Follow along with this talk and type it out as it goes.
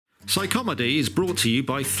Psychomedy is brought to you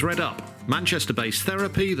by ThreadUp, Manchester-based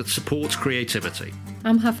therapy that supports creativity.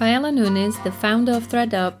 I'm Rafaela Nunes, the founder of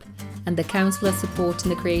ThreadUp and the counsellor supporting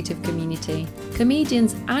the creative community.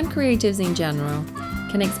 Comedians and creatives in general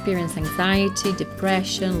can experience anxiety,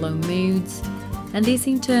 depression, low moods, and this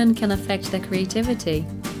in turn can affect their creativity.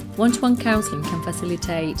 One-to-one counselling can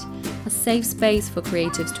facilitate a safe space for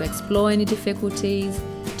creatives to explore any difficulties,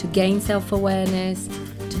 to gain self-awareness,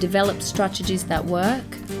 to develop strategies that work,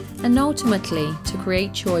 and ultimately to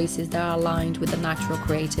create choices that are aligned with the natural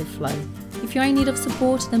creative flow. If you're in need of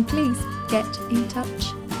support, then please get in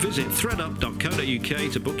touch. Visit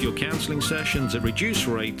threadup.co.uk to book your counselling sessions at reduced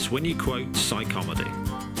rates when you quote Psychomedy.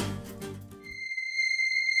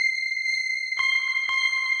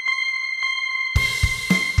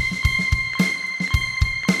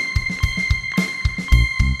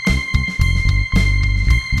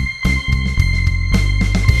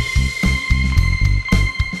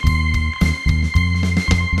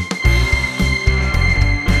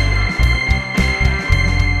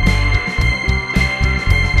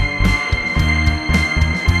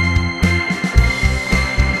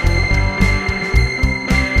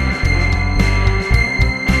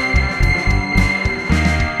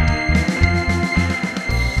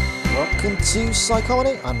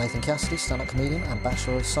 Psychomedy. I'm Nathan Cassidy, stand-up comedian and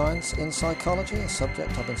Bachelor of Science in Psychology, a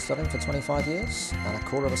subject I've been studying for 25 years and a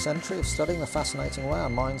quarter of a century of studying the fascinating way our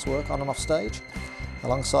minds work on and off stage,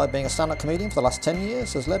 alongside being a stand-up comedian for the last 10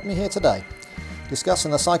 years, has led me here today,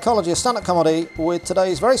 discussing the psychology of stand-up comedy with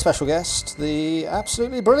today's very special guest, the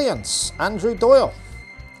absolutely brilliant Andrew Doyle.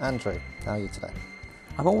 Andrew, how are you today?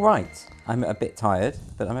 I'm all right. I'm a bit tired,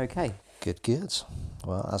 but I'm okay. Good, good.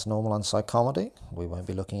 Well, as normal on Psychomedy, we won't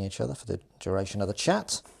be looking at each other for the duration of the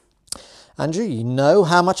chat. Andrew, you know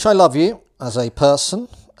how much I love you as a person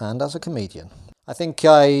and as a comedian. I think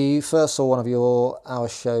I first saw one of our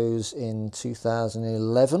shows in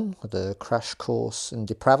 2011, the Crash Course in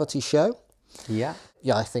Depravity show. Yeah.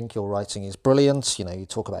 Yeah, I think your writing is brilliant. You know, you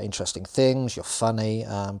talk about interesting things, you're funny,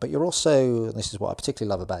 but you're also, and this is what I particularly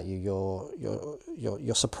love about you,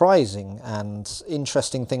 you're surprising, and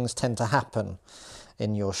interesting things tend to happen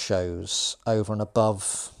in your shows over and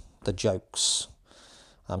above the jokes.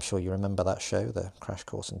 I'm sure you remember that show, the Crash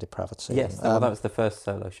Course in Depravity. Yes, that was the first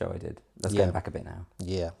solo show I did. That's going back a bit now.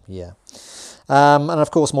 Yeah. And of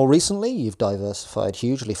course, more recently, you've diversified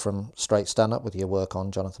hugely from straight stand-up with your work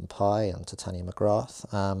on Jonathan Pie and Titania McGrath.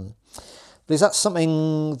 But is that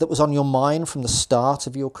something that was on your mind from the start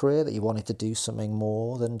of your career, that you wanted to do something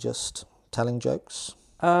more than just telling jokes?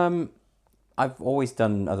 I've always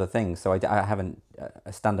done other things, so I haven't.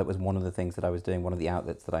 Stand-up was one of the things that I was doing, one of the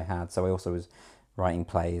outlets that I had. So I also was writing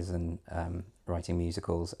plays and writing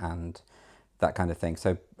musicals and that kind of thing.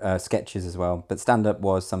 So sketches as well. But stand-up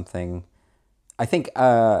was something I think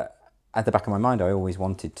at the back of my mind I always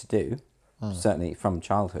wanted to do, certainly from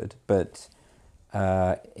childhood. But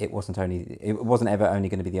it wasn't ever only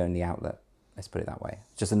going to be the only outlet. Let's put it that way.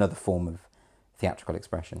 It's just another form of theatrical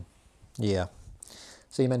expression. Yeah.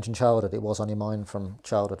 So you mentioned childhood. It was on your mind from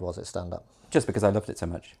childhood, was it, stand-up? Just because I loved it so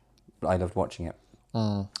much. I loved watching it.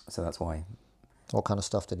 So that's why. What kind of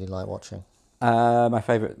stuff did you like watching? My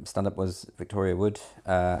favourite stand-up was Victoria Wood,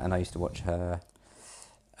 and I used to watch her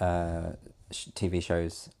TV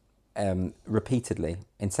shows repeatedly,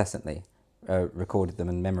 incessantly, recorded them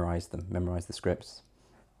and memorised the scripts,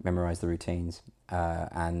 memorised the routines,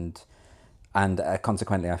 and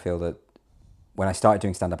consequently I feel that when I started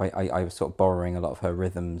doing stand-up, I was sort of borrowing a lot of her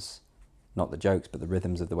rhythms, not the jokes, but the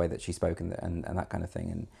rhythms of the way that she spoke and that kind of thing,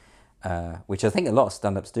 and which I think a lot of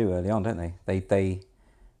stand-ups do early on, don't they?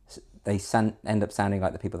 They end up sounding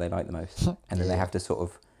like the people they like the most, and then they have to sort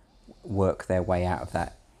of work their way out of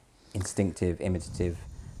that instinctive, imitative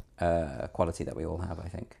quality that we all have, I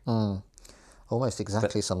think. Almost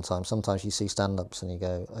exactly. Sometimes you see stand-ups and you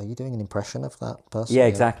go, are you doing an impression of that person? Yeah,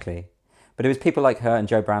 exactly. But it was people like her and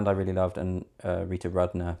Joe Brand I really loved, and Rita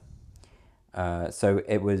Rudner. So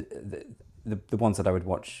it was the ones that I would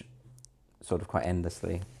watch sort of quite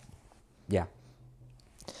endlessly. Yeah.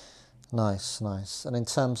 Nice. And in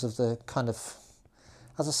terms of the kind of,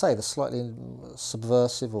 as I say, the slightly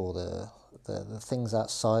subversive or the things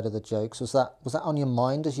outside of the jokes, was that on your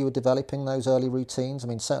mind as you were developing those early routines? I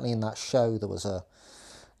mean, certainly in that show there was a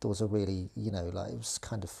really, like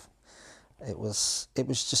it was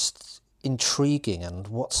just intriguing, and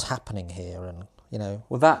what's happening here, and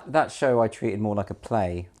Well, that show I treated more like a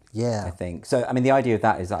play. Yeah. I think so. I mean, the idea of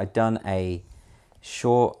that is that I'd done a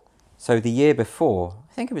short. So the year before,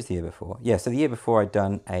 I think it was the year before. Yeah. So the year before, I'd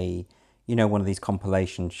done one of these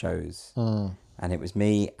compilation shows, and it was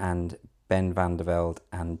me and Ben Van der Velde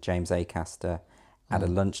and James Acaster at a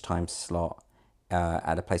lunchtime slot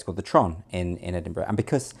at a place called the Tron in Edinburgh. And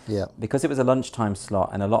because it was a lunchtime slot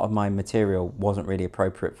and a lot of my material wasn't really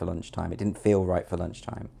appropriate for lunchtime, it didn't feel right for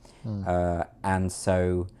lunchtime. And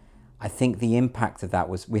so I think the impact of that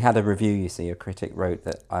was, we had a review, you see, a critic wrote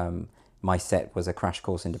that my set was a crash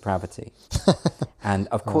course in depravity. And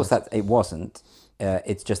of course that it wasn't.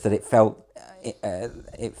 It's just that it felt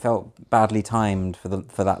badly timed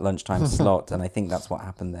for that lunchtime slot, and I think that's what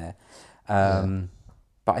happened there.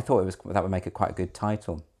 But I thought that would make it quite a good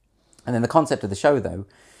title. And then the concept of the show, though,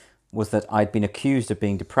 was that I'd been accused of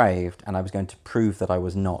being depraved, and I was going to prove that I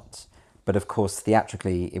was not. But of course,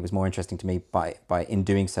 theatrically, it was more interesting to me by in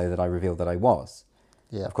doing so that I revealed that I was.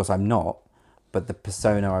 Yeah. Of course, I'm not. But the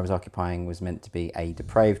persona I was occupying was meant to be a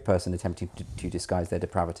depraved person attempting to disguise their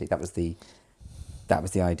depravity. That was the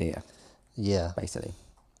idea. Yeah. Basically.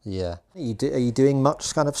 Yeah. Are you doing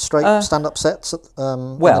much kind of straight stand-up sets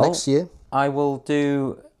in the next year? I find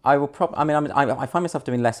myself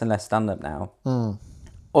doing less and less stand-up now.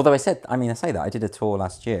 Although I say that, I did a tour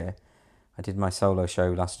last year. I did my solo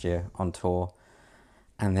show last year on tour.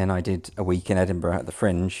 And then I did a week in Edinburgh at the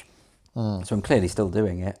Fringe. So I'm clearly still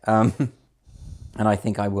doing it. And I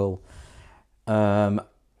think I will, when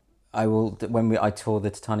I tour the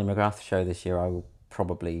Titania McGrath show this year, I will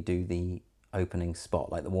probably do the opening spot,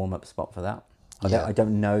 like the warm-up spot for that. I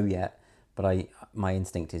don't know yet, but my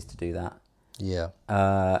instinct is to do that. Yeah.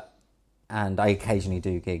 And I occasionally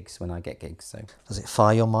do gigs when I get gigs. So does it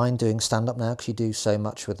fire your mind doing stand-up now? Because you do so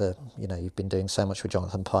much with you've been doing so much with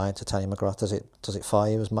Jonathan Pye and Titania McGrath. Does it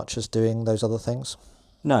fire you as much as doing those other things?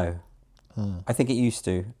 No. I think it used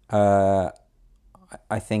to.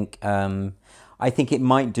 I think it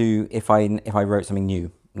might do if I wrote something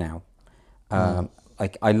new now.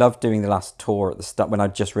 Like I loved doing the last tour at the start when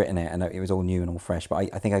I'd just written it and it was all new and all fresh. But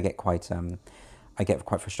I think I get quite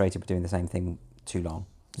frustrated with doing the same thing too long.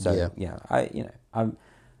 So I'm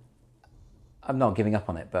not giving up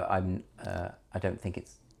on it, but I don't think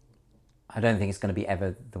it's going to be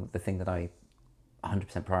ever the thing that I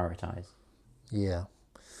 100% prioritize. Yeah.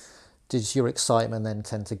 Does your excitement then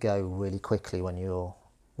tend to go really quickly when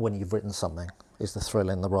you've written something? Is the thrill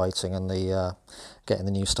in the writing and the getting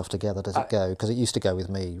the new stuff together? Does it go? Because it used to go with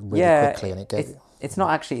me really quickly, and it goes. It's not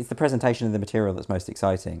actually. It's the presentation of the material that's most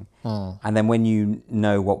exciting, and then when you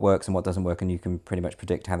know what works and what doesn't work, and you can pretty much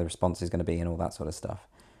predict how the response is going to be and all that sort of stuff.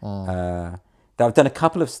 I've done a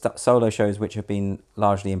couple of solo shows which have been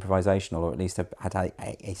largely improvisational, or at least have had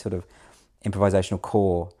a sort of improvisational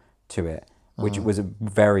core to it, which was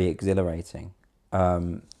very exhilarating.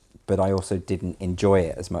 But I also didn't enjoy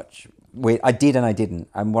it as much. I did and I didn't.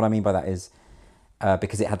 And what I mean by that is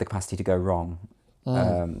because it had the capacity to go wrong.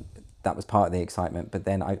 That was part of the excitement. But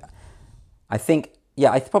then I think,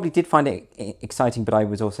 I probably did find it exciting, but I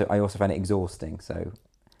also found it exhausting. So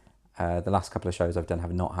the last couple of shows I've done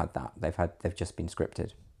have not had that. They've just been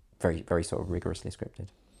scripted, very, very sort of rigorously scripted.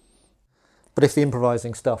 But if the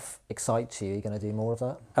improvising stuff excites you, are you going to do more of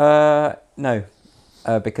that? No,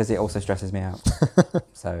 because it also stresses me out.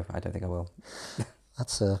 So I don't think I will.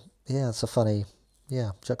 That's a funny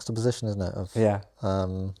juxtaposition, isn't it? Of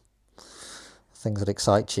things that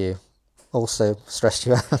excite you also stress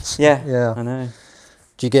you out. Yeah, I know.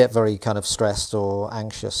 Do you get very kind of stressed or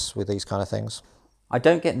anxious with these kind of things? I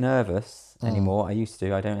don't get nervous anymore. I used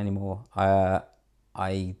to. I don't anymore. I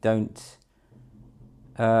don't.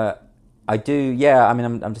 I do. Yeah. I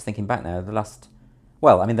mean, I'm just thinking back now. The last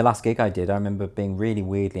gig I did, I remember being really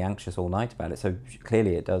weirdly anxious all night about it. So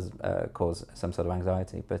clearly, it does cause some sort of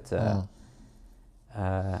anxiety. But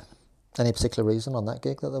any particular reason on that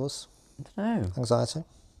gig that there was? I don't know. Anxiety.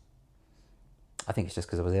 I think it's just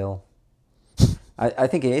because I was ill. I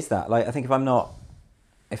think it is that. Like, I think if I'm not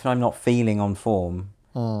feeling on form,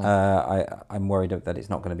 I'm worried that it's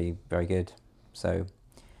not going to be very good. So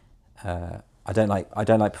I don't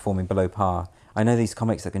like performing below par. I know these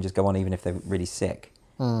comics that can just go on even if they're really sick.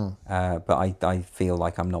 But I feel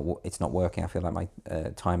like it's not working. I feel like my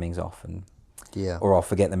timing's off, or I'll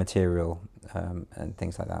forget the material and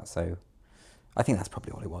things like that. So I think that's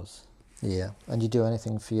probably what it was. Yeah. And you do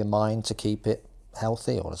anything for your mind to keep it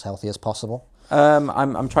healthy or as healthy as possible?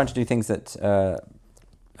 I'm trying to do things that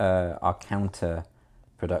are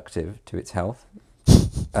counterproductive to its health.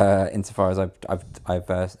 Insofar as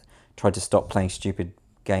I've tried to stop playing stupid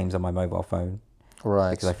games on my mobile phone,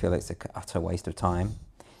 right? Because I feel it's an utter waste of time.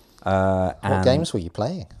 What games were you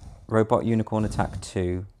playing? Robot Unicorn Attack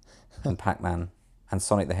 2 and Pac-Man and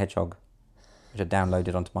Sonic the Hedgehog, which I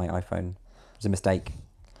downloaded onto my iPhone. It was a mistake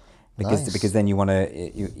because then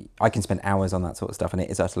I can spend hours on that sort of stuff and it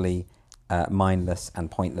is utterly mindless and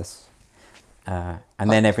pointless. And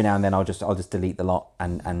then every now and then I'll just delete the lot,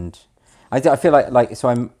 and I feel like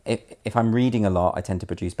so if I'm reading a lot, I tend to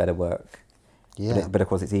produce better work. Yeah. But of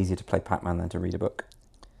course, it's easier to play Pac-Man than to read a book.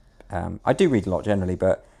 I do read a lot generally,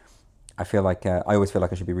 but I feel like I always feel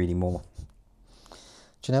like I should be reading more.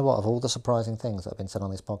 Do you know what? Of all the surprising things that have been said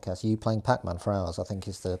on this podcast, you playing Pac-Man for hours, I think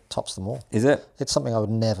tops them all. Is it? It's something I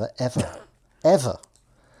would never, ever, ever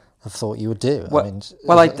have thought you would do.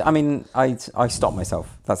 I stop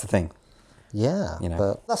myself. That's the thing. Yeah, You know.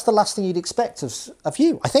 but that's the last thing you'd expect of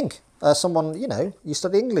you, I think. Someone, you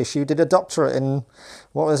study English, you did a doctorate in,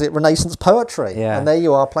 Renaissance poetry, Yeah. and there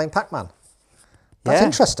you are playing Pac-Man. That's Yeah.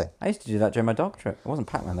 interesting. I used to do that during my doctorate. It wasn't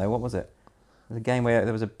Pac-Man though. What was it? It was a game where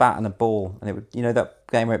there was a bat and a ball, and it would, that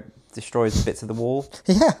game where it destroys bits of the wall.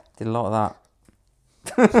 Yeah. Did a lot of that.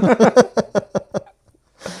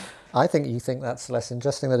 I think you think that's less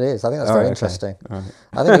interesting than it is. I think that's All very right, okay. interesting. All right.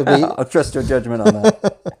 I think it'll be... I'll trust your judgment on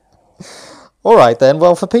that. All right, then.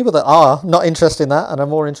 Well, for people that are not interested in that and are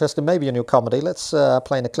more interested maybe in your comedy, let's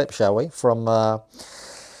play in a clip, shall we, from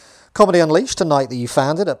Comedy Unleashed, a night that you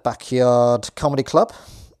founded at Backyard Comedy Club.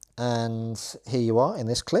 And here you are in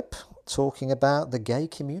this clip talking about the gay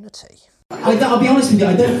community. I'll be honest with you,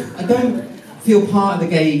 I don't feel part of the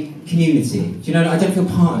gay community. Do you know? I don't feel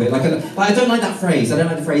part of it. I don't like that phrase. I don't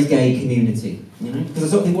like the phrase gay community. Because I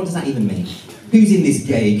sort of think, what does that even mean? Who's in this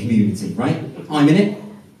gay community, right? I'm in it.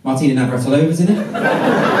 Martina Navratilova's in it.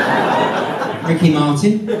 Ricky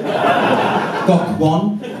Martin. Gok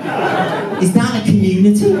Wan. Is that a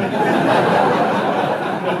community?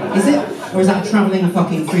 Is it? Or is that a travelling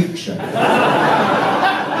fucking freak show?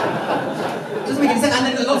 Doesn't make any sense. And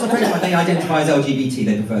then lots of friends of mine, they identify as LGBT,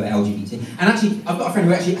 they prefer the LGBT. And actually, I've got a friend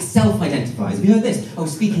who actually self-identifies. Have you heard this? Oh,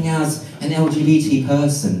 speaking as an LGBT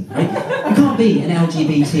person, right? You can't be an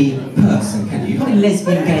LGBT person, can you? You can't be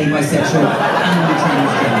lesbian, gay, bisexual, and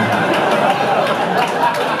transgender.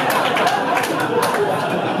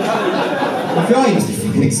 I feel like you must be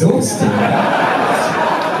fucking exhausted.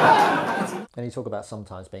 And you talk about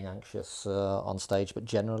sometimes being anxious on stage, but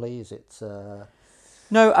generally, is it...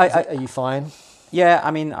 No, are you fine? Yeah,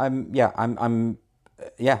 I mean, I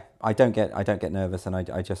don't get nervous, and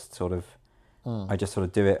I just sort of,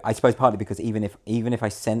 do it. I suppose partly because even if I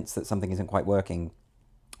sense that something isn't quite working,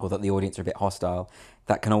 or that the audience are a bit hostile,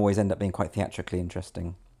 that can always end up being quite theatrically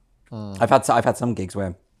interesting. I've had some gigs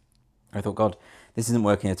where I thought, God, this isn't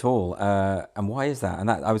working at all, and why is that? And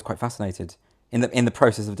that I was quite fascinated in the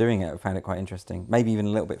process of doing it. I found it quite interesting, maybe even a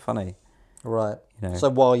little bit funny. Right. So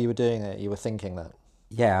while you were doing it, you were thinking that?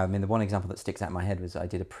 Yeah, I mean, the one example that sticks out in my head was I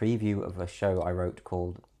did a preview of a show I wrote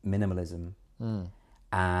called Minimalism.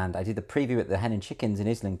 And I did the preview at the Hen and Chickens in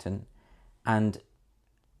Islington, and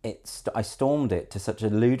I stormed it to such a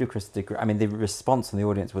ludicrous degree. I mean, the response from the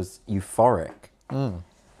audience was euphoric.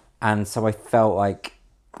 And so I felt like,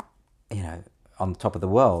 on top of the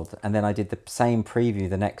world. And then I did the same preview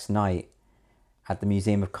the next night at the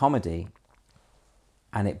Museum of Comedy,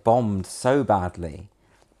 and it bombed so badly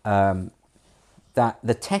that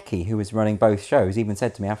the techie who was running both shows even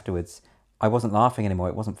said to me afterwards, I wasn't laughing anymore,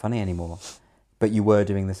 it wasn't funny anymore, but you were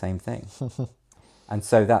doing the same thing. And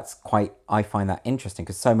so I find that interesting,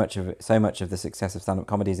 because so much of the success of stand-up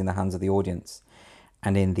comedy is in the hands of the audience,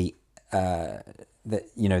 and in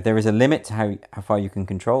there is a limit to how far you can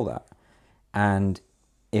control that. And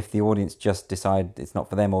if the audience just decide it's not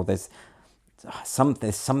for them, or there's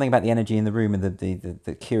something about the energy in the room and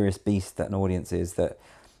the curious beast that an audience is, that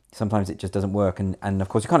sometimes it just doesn't work. And of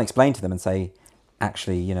course you can't explain to them and say,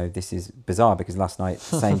 actually, this is bizarre, because last night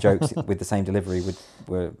the same jokes with the same delivery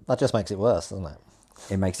were... That just makes it worse, doesn't it?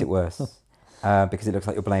 It makes it worse. Because it looks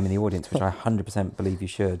like you're blaming the audience, which I 100% believe you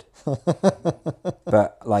should.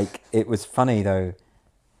 But, it was funny, though.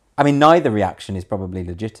 I mean, neither reaction is probably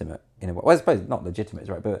legitimate in a way. Well, I suppose not legitimate is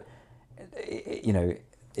right, but,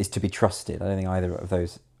 is to be trusted. I don't think either of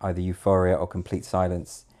those, either euphoria or complete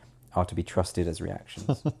silence, are to be trusted as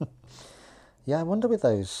reactions. Yeah, I wonder with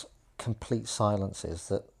those complete silences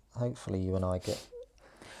that hopefully you and I get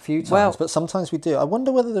a few times, but sometimes we do. I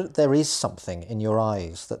wonder whether there is something in your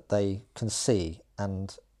eyes that they can see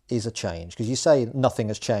and is a change, because you say nothing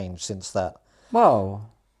has changed since that. Well,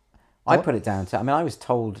 I put it down to, I was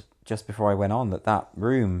told just before I went on that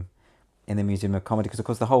room in the Museum of Comedy, because of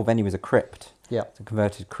course the whole venue was a crypt. Yeah. It's a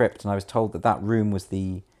converted crypt, and I was told that room was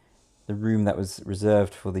the room that was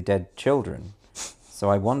reserved for the dead children. So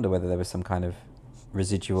I wonder whether there was some kind of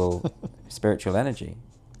residual spiritual energy,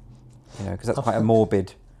 because that's quite a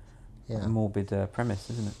morbid premise,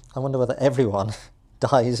 isn't it? I wonder whether everyone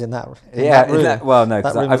dies in that room. Well, no,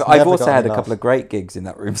 because I've also had a couple of great gigs in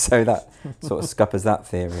that room, so that sort of scuppers that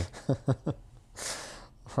theory.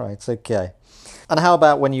 Right, okay. And how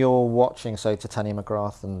about when you're watching, so Titania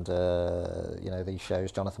McGrath and these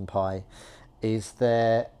shows, Jonathan Pie? Is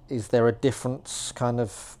there a different kind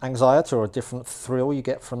of anxiety or a different thrill you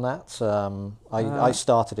get from that? I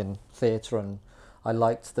started in theatre and I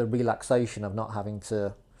liked the relaxation of not having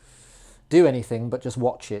to do anything but just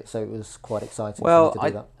watch it, so it was quite exciting for me to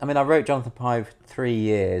do that. I mean, I wrote Jonathan Pie for 3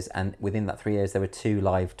 years, and within that 3 years there were 2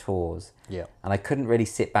 live tours. Yeah. And I couldn't really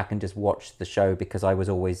sit back and just watch the show because I was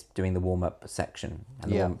always doing the warm-up section, and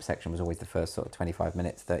the warm-up section was always the first sort of 25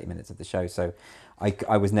 minutes, 30 minutes of the show, so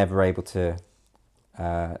I was never able to...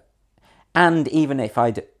 and even if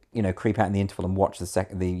I'd, creep out in the interval and watch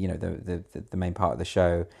the main part of the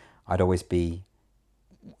show, I'd always be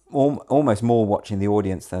almost more watching the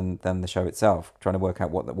audience than the show itself, trying to work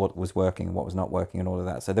out what was working and what was not working and all of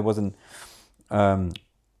that. So there wasn't,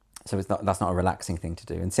 that's not a relaxing thing to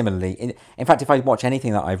do. And similarly, in fact, if I watch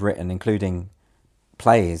anything that I've written, including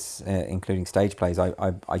plays, including stage plays,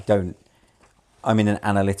 I'm in an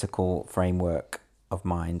analytical framework of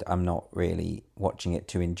mind. I'm not really watching it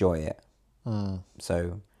to enjoy it.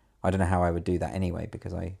 So I don't know how I would do that anyway,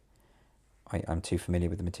 because I'm too familiar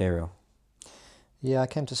with the material. Yeah, I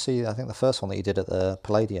came to see, I think, the first one that you did at the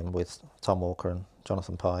Palladium with Tom Walker and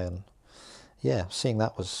Jonathan Pie, and seeing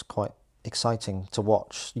that was quite exciting to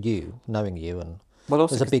watch, knowing you, and well,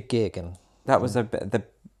 also it was a big gig, and that was at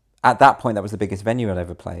that point that was the biggest venue I'd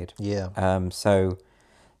ever played. Yeah. So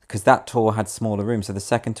because that tour had smaller rooms, so the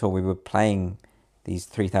second tour we were playing these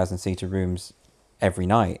 3,000-seater rooms every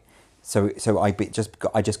night. So I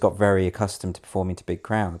just got very accustomed to performing to big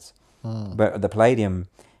crowds. But at the Palladium,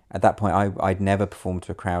 at that point, I'd never performed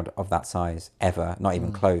to a crowd of that size, ever, not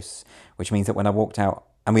even close, which means that when I walked out,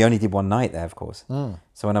 and we only did one night there, of course,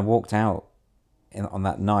 so when I walked out on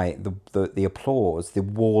that night, the applause, the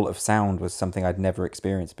wall of sound was something I'd never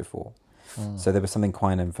experienced before. So there was something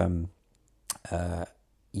kind of, that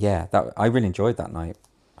I really enjoyed that night.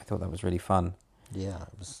 I thought that was really fun. Yeah,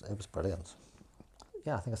 it was brilliant.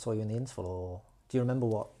 Yeah, I think I saw you in the interval, or do you remember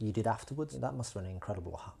what you did afterwards? That must have been an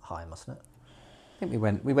incredible high, mustn't it? I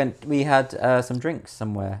think we had some drinks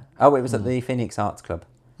somewhere. Oh, it was at the Phoenix Arts Club.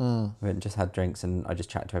 We just had drinks, and I just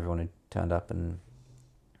chatted to everyone who turned up, and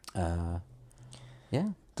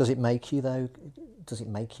Does it make you, though? Does it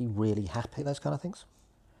make you really happy, those kind of things?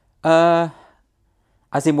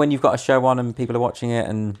 As in when you've got a show on and people are watching it,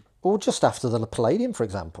 and... Or just after the Palladium, for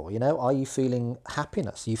example, are you feeling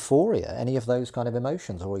happiness, euphoria, any of those kind of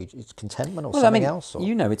emotions, or it's contentment, or something else? Or?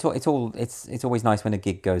 It's always nice when a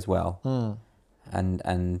gig goes well.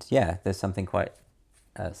 And there's something quite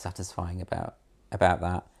satisfying about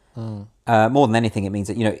that. More than anything, it means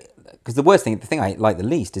that, because the thing I like the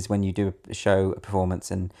least is when you do a show, a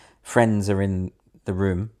performance, and friends are in the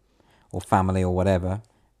room, or family or whatever,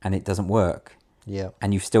 and it doesn't work. Yeah.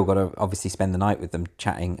 And you've still got to obviously spend the night with them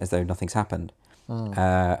chatting as though nothing's happened. And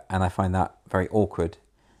I find that very awkward,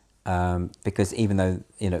 because even though,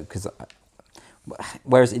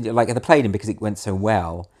 whereas like at the Palladium, because it went so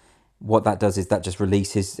well, what that does is that just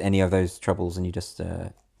releases any of those troubles, and you just,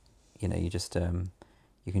 you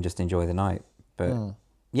can just enjoy the night. But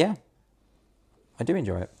yeah, I do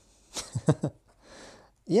enjoy it.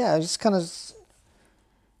 Yeah, it's kind of,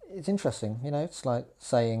 it's interesting, it's like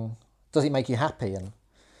saying, does it make you happy? And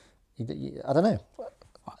I don't know.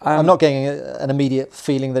 I'm not getting an immediate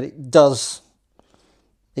feeling that it does.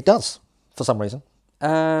 It does, for some reason.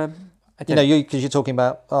 Because you're talking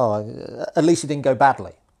about, at least it didn't go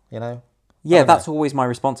badly. Yeah, that's always my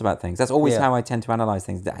response about things. That's always how I tend to analyse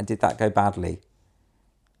things. Did that go badly?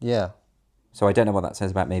 Yeah. So I don't know what that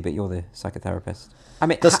says about me, but you're the psychotherapist. I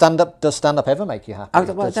mean, does stand up ever make you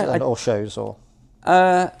happy? Or shows, or?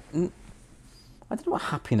 I don't know what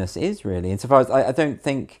happiness is really. Insofar as I don't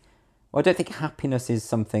think happiness is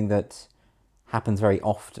something that happens very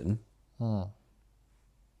often.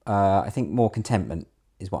 I think more contentment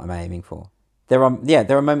is what I'm aiming for. There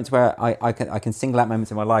are moments where I can single out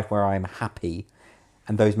moments in my life where I am happy,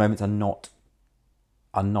 and those moments are not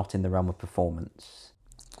in the realm of performance.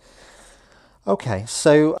 Okay,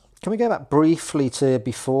 so can we go back briefly to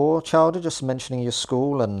before childhood, just mentioning your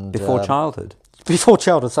school and... Before childhood? Before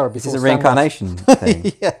childhood, sorry. This is a reincarnation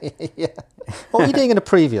thing. Yeah. What were you doing in a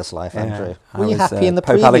previous life, Andrew? Were you happy in the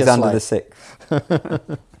Pope previous Alexander life? the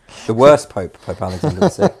VI. The worst Pope Alexander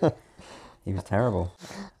the VI. He was terrible.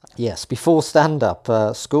 Yes, before stand-up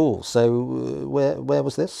school. So where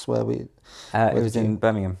was this? It was in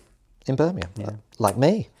Birmingham. In Birmingham? Yeah. Like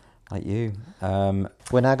me? Like you.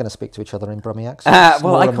 We're now going to speak to each other in Brummie accents.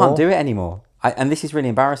 Well, I can't do it anymore. And this is really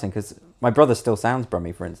embarrassing because my brother still sounds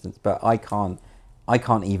Brummie, for instance, but I can't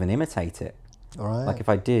even imitate it. All right. Like if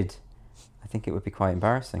I did, I think it would be quite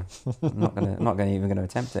embarrassing. I'm not even going to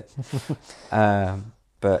attempt it.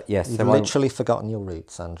 But yes, You've so literally forgotten your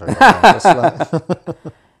roots, Andrew. Just like-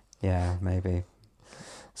 yeah, maybe.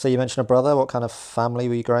 So you mentioned a brother. What kind of family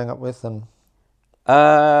were you growing up with? And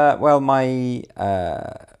Well, my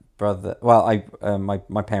brother. Well,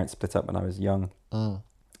 my parents split up when I was young, and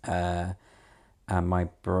my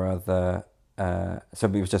brother. So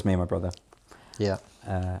it was just me and my brother. yeah,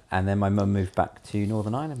 And then my mum moved back to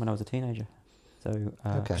Northern Ireland when I was a teenager. So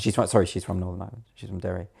Okay. she's from Northern Ireland. She's from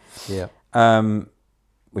Derry. yeah,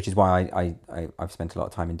 Which is why I've spent a lot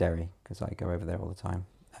of time in Derry, because I go over there all the time.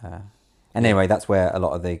 And anyway, that's where a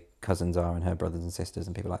lot of the cousins are, and her brothers and sisters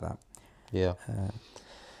and people like that. yeah.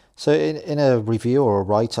 So in a review or a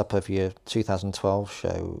write-up of your 2012 show,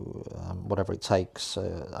 Whatever It Takes,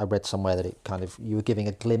 I read somewhere that you were giving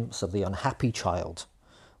a glimpse of the unhappy child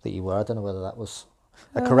that you were. I don't know whether that was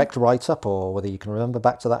a correct write-up or whether you can remember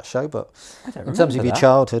back to that show, but in terms of your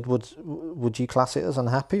childhood, would you class it as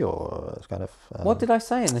unhappy or as kind of... What did I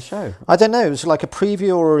say in the show? I don't know, it was like a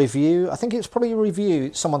preview or a review. I think it was probably a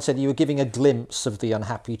review. Someone said you were giving a glimpse of the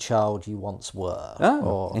unhappy child you once were.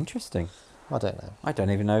 Oh, interesting. I don't know. I don't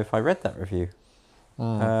even know if I read that review.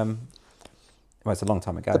 Well, it's a long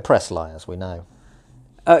time ago. The press liars, we know.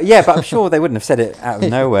 Yeah, but I'm sure they wouldn't have said it out of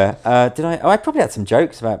nowhere. Did I? Oh, I probably had some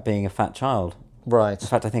jokes about being a fat child. Right. In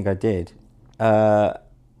fact, I think I did.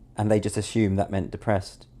 And they just assumed that meant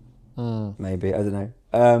depressed. Maybe, I don't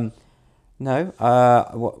know. No.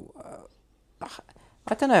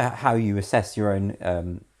 I don't know how you assess your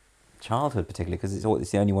own childhood, particularly, because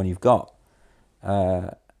it's the only one you've got.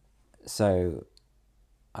 So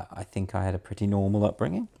I think I had a pretty normal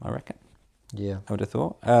upbringing, I reckon. Yeah. I would have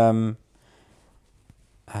thought.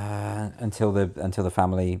 Until the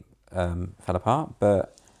family fell apart.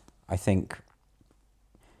 But I think,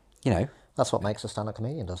 That's what makes a stand-up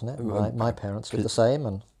comedian, doesn't it? My parents did the same,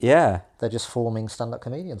 and yeah, they're just forming stand-up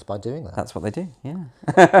comedians by doing that. that's what they do, yeah.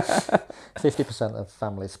 50% of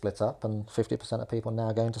families split up, and 50% of people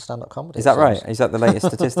now going to stand-up comedy. Is that right? Is that the latest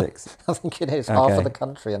statistics? I think it is. Half Okay. of the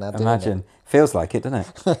country are now doing Imagine. Feels like it, doesn't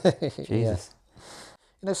it? it. Jesus.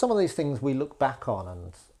 Some of these things we look back on,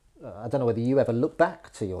 and I don't know whether you ever look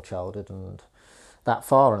back to your childhood and that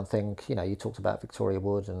far and think, you talked about Victoria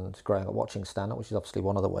Wood and growing up watching stand-up, which is obviously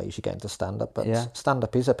one of the ways you get into stand-up, but Yeah.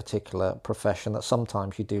 stand-up is a particular profession that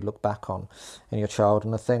sometimes you do look back on in your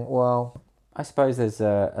childhood and think, well... I suppose there's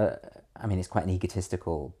it's quite an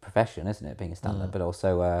egotistical profession, isn't it, being a stand-up, but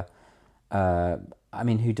also,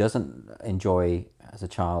 who doesn't enjoy as a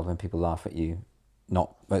child when people laugh at you,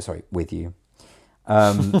 with you?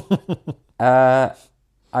 I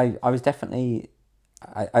was definitely...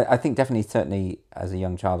 I think certainly as a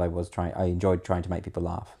young child, I enjoyed trying to make people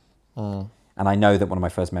laugh. And I know that one of my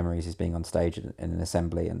first memories is being on stage in an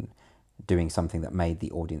assembly and doing something that made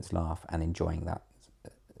the audience laugh and enjoying that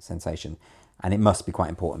sensation. And it must be quite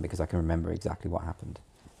important because I can remember exactly what happened.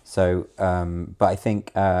 So, but I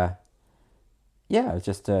think, I was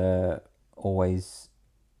just always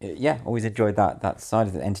enjoyed that side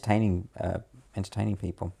of it, entertaining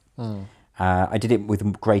people. I did it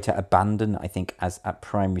with greater abandon, I think, as at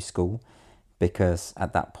primary school, because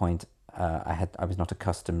at that point I was not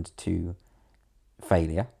accustomed to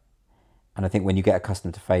failure, and I think when you get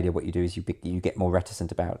accustomed to failure, what you do is you get more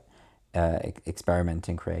reticent about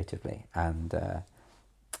experimenting creatively, and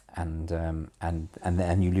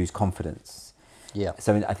then you lose confidence. Yeah.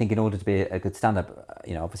 So I think in order to be a good stand-up,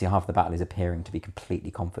 obviously half the battle is appearing to be completely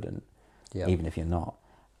confident, even if you're not.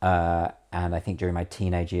 And I think during my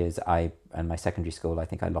teenage years, and my secondary school, I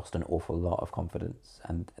think I lost an awful lot of confidence,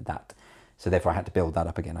 so therefore I had to build that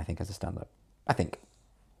up again, I think, as a stand-up. I think.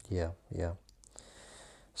 Yeah.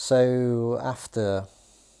 So after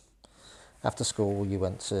school, you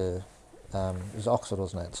went to it was Oxford,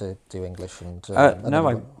 wasn't it, to do English and?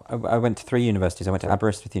 No, I went to 3 universities. I went to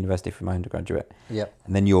Aberystwyth University for my undergraduate. Yeah.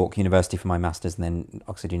 And then York University for my masters, and then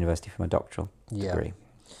Oxford University for my doctoral degree.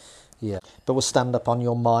 Yeah, but was stand-up on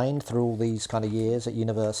your mind through all these kind of years at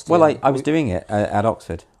university? Well, I was doing it at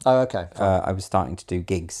Oxford. Oh, okay. I was starting to do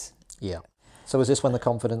gigs. Yeah. So was this when the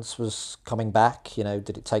confidence was coming back?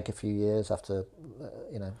 Did it take a few years after,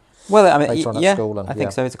 Well, I mean, later on at school? And, I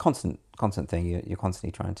think so. It's a constant thing. You're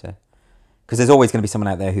constantly trying to, because there's always going to be someone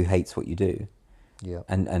out there who hates what you do. Yeah.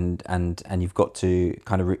 And you've got to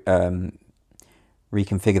kind of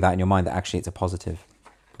reconfigure that in your mind that actually it's a positive,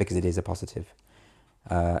 because it is a positive.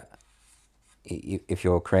 If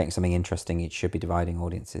you're creating something interesting, it should be dividing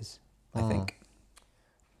audiences, I think.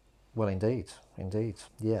 Well, indeed.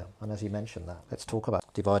 Yeah, and as you mentioned that, let's talk about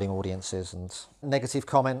dividing audiences and negative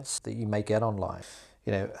comments that you may get online.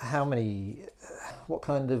 what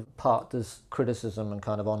kind of part does criticism and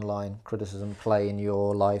kind of online criticism play in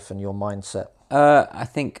your life and your mindset? I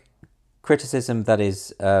think criticism that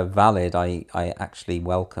is valid, I actually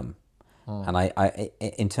welcome, and I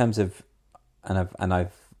in terms of, and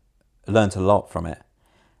I've learnt a lot from it.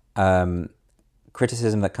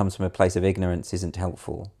 Criticism that comes from a place of ignorance isn't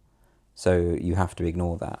helpful, so you have to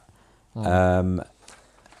ignore that.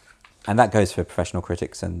 And that goes for professional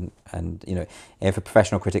critics, and if a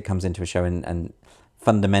professional critic comes into a show and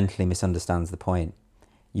fundamentally misunderstands the point,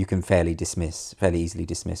 you can fairly easily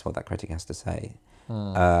dismiss what that critic has to say.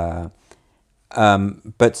 But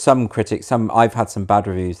some critics, I've had some bad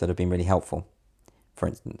reviews that have been really helpful, for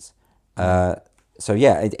instance. So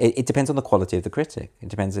yeah, it depends on the quality of the critic. It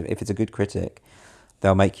depends if it's a good critic,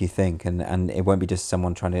 they'll make you think, and it won't be just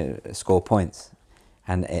someone trying to score points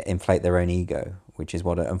and inflate their own ego, which is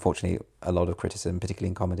what unfortunately a lot of criticism, particularly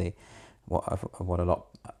in comedy, what a lot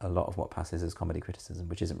of what passes as comedy criticism,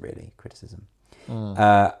 which isn't really criticism.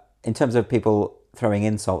 In terms of people throwing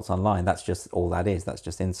insults online, that's just all that is. That's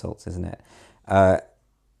just insults, isn't it?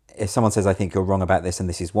 If someone says, "I think you're wrong about this, and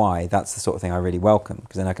this is why," that's the sort of thing I really welcome,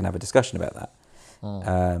 because then I can have a discussion about that.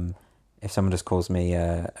 If someone just calls me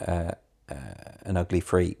an ugly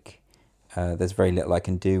freak, there's very little I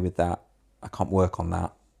can do with that. I can't work on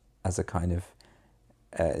that as a kind of.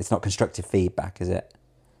 It's not constructive feedback, is it?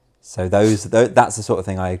 So that's the sort of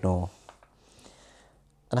thing I ignore.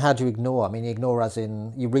 And how do you ignore? I mean, you ignore as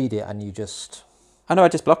in you read it and you just. I know, I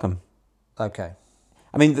just block them. Okay.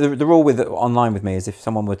 I mean, the rule with online with me is if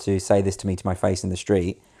someone were to say this to me to my face in the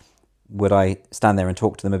street, would I stand there and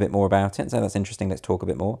talk to them a bit more about it and say, that's interesting, let's talk a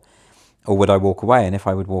bit more? Or would I walk away? And if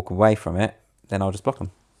I would walk away from it, then I'll just block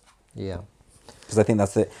them. Yeah. Because I think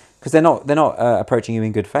that's it. Because they're not approaching you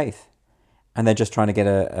in good faith. And they're just trying to get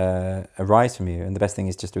a rise from you. And the best thing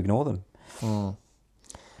is just to ignore them.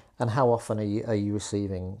 And how often are you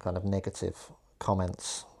receiving kind of negative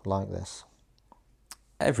comments like this?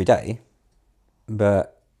 Every day.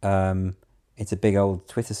 But it's a big old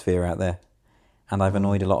Twitter sphere out there. And I've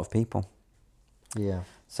annoyed a lot of people. Yeah.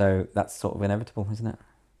 So that's sort of inevitable, isn't it?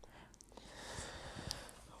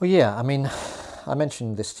 Well, yeah. I mean, I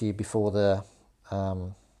mentioned this to you before this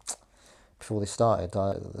started.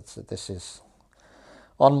 This is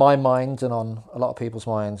on my mind and on a lot of people's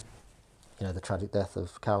minds. The tragic death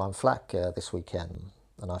of Caroline Flack this weekend,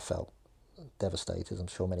 and I felt devastated. I'm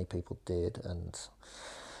sure many people did, and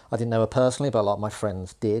I didn't know her personally, but a lot of my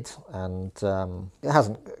friends did, and it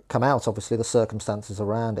hasn't come out, obviously, the circumstances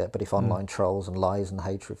around it, but if online trolls and lies and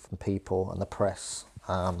hatred from people and the press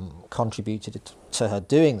contributed to her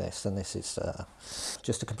doing this, then this is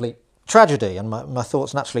just a complete tragedy. And my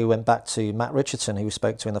thoughts naturally went back to Matt Richardson, who we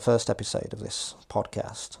spoke to in the first episode of this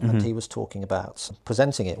podcast, and he was talking about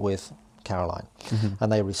presenting it with Caroline,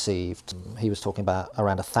 and they received, he was talking about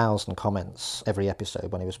around 1,000 comments every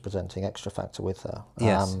episode when he was presenting Extra Factor with her.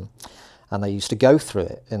 Yes. And they used to go through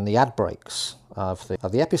it in the ad breaks of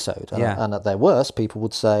the episode. And at their worst, people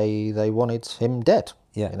would say they wanted him dead.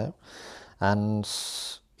 Yeah. And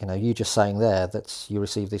you just saying there that you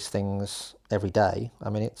receive these things every day,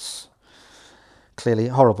 I mean, it's clearly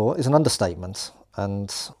horrible. It's an understatement.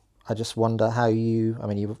 And I just wonder how you've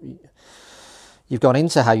gone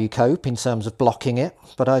into how you cope in terms of blocking it,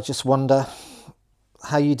 but I just wonder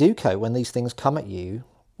how you do cope when these things come at you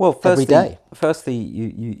every day. Firstly,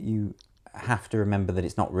 you have to remember that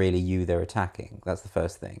it's not really you they're attacking. That's the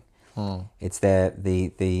first thing. It's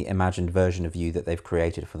the imagined version of you that they've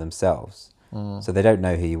created for themselves. So they don't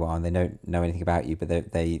know who you are and they don't know anything about you, but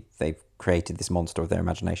they've created this monster of their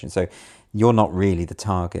imagination. So you're not really the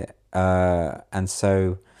target. And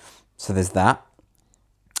so there's that.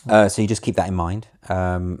 So you just keep that in mind,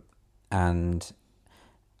 and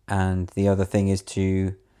the other thing is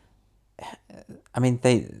to, I mean,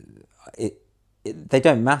 they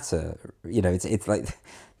don't matter, It's like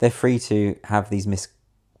they're free to have these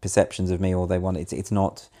misperceptions of me all they want. It's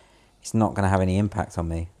not going to have any impact on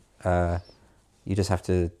me. You just have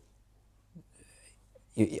to.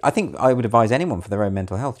 I think I would advise anyone for their own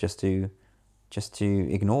mental health just to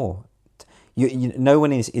ignore. No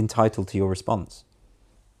one is entitled to your response.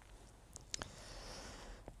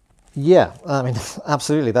 Yeah, I mean,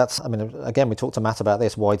 absolutely. Again, we talked to Matt about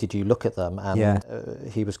this. Why did you look at them? And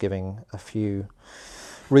he was giving a few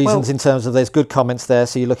reasons in terms of there's good comments there,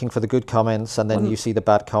 so you're looking for the good comments, and then you see the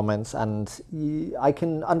bad comments. And I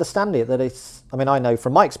can understand it, that it's, I know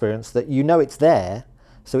from my experience that it's there,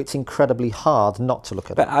 so it's incredibly hard not to look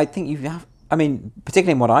at it. But I think you have,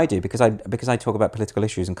 particularly in what I do, because I talk about political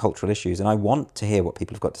issues and cultural issues, and I want to hear what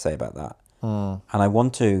people have got to say about that. And I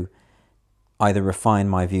want to either refine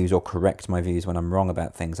my views or correct my views when I'm wrong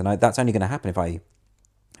about things, and that's only going to happen if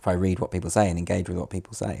I read what people say and engage with what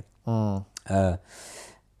people say.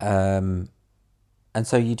 And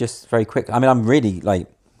so you just very quick. I mean, I'm really like.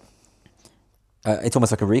 It's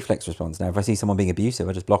almost like a reflex response now. If I see someone being abusive,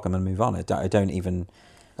 I just block them and move on. I don't even.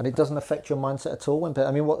 And it doesn't affect your mindset at all.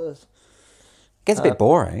 I mean, what? It gets a bit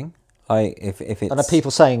boring. Like if it's. And are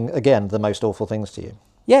people saying again the most awful things to you?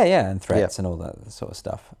 Yeah, and threats and all that sort of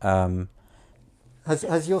stuff.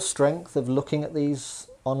 Has your strength of looking at these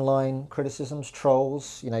online criticisms,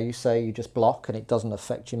 trolls, you say you just block and it doesn't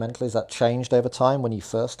affect you mentally, has that changed over time when you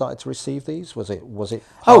first started to receive these? Was it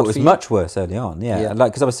hard it was for you? much worse early on, yeah.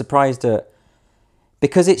 Like, because I was surprised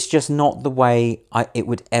because it's just not the way it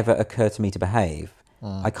would ever occur to me to behave.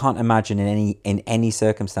 I can't imagine in any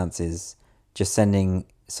circumstances just sending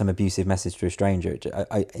some abusive message to a stranger.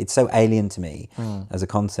 It's so alien to me as a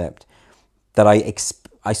concept that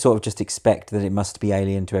I sort of just expect that it must be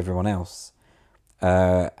alien to everyone else.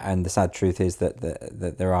 And the sad truth is that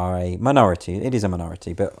there are a minority. It is a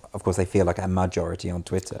minority, but of course they feel like a majority on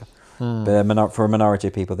Twitter. But for a minority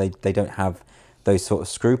of people, they don't have those sort of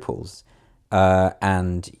scruples.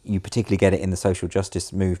 And you particularly get it in the social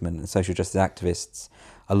justice movement and social justice activists.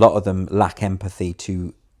 A lot of them lack empathy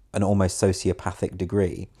to an almost sociopathic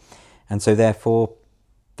degree, and so therefore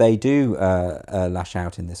they do lash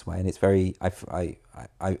out in this way. And it's very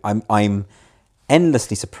I'm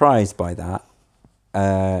endlessly surprised by that.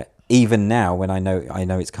 Even now, when I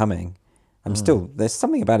know it's coming, I'm still, there's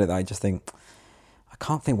something about it that I just think, I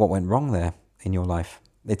can't think what went wrong there in your life.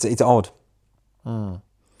 It's odd.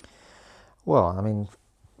 Well, I mean,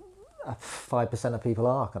 5% of people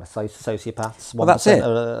are kind of sociopaths. 1% Well, that's it.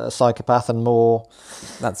 are a psychopath, and more.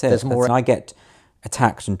 That's it. There's more. I get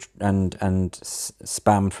attacked and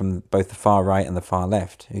spammed from both the far right and the far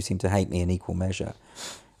left, who seem to hate me in equal measure.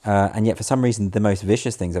 And yet, for some reason, the most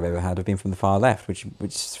vicious things I've ever had have been from the far left, which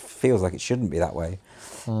feels like it shouldn't be that way,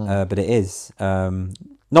 but it is.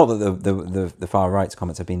 Not that the far right's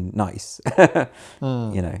comments have been nice, they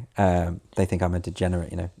think I'm a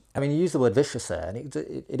degenerate. I mean, you use the word vicious there, and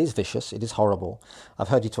it is vicious. It is horrible. I've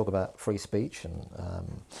heard you talk about free speech and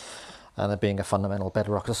it being a fundamental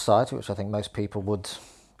bedrock of society, which I think most people would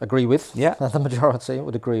agree with. Yeah, the majority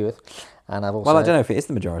would agree with. And I've also. Well, I don't know if it is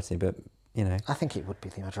the majority, but. I think it would be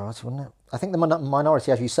the majority, wouldn't it? I think the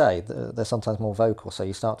minority, as you say, they're sometimes more vocal, so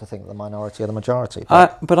you start to think the minority are the majority.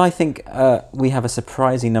 But I think we have a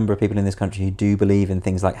surprising number of people in this country who do believe in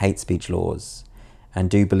things like hate speech laws and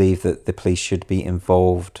do believe that the police should be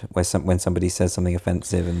involved when somebody says something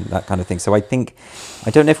offensive and that kind of thing. So I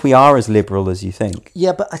don't know if we are as liberal as you think.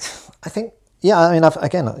 Yeah, but I think, I mean,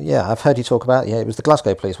 I've heard you talk about, it was the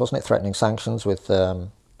Glasgow police, wasn't it, threatening sanctions with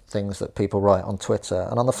things that people write on Twitter.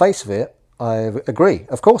 And on the face of it, I agree.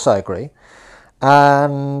 Of course I agree.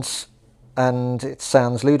 And it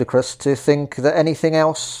sounds ludicrous to think that anything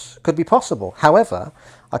else could be possible. However,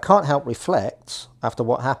 I can't help reflect, after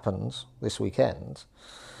what happened this weekend,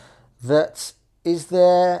 that is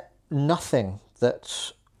there nothing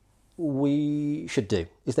that we should do?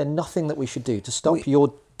 Is there nothing that we should do to stop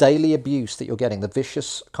your daily abuse that you're getting, the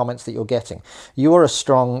vicious comments that you're getting?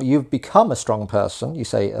 You've become a strong person. You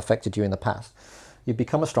say it affected you in the past. You've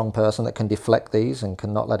become a strong person that can deflect these and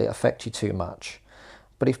can not let it affect you too much.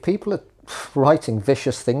 But if people are writing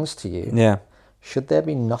vicious things to you, should there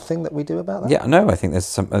be nothing that we do about that? Yeah, no, I think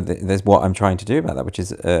there's what I'm trying to do about that, which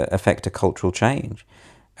is affect a cultural change,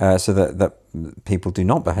 so that people do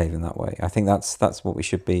not behave in that way. I think that's what we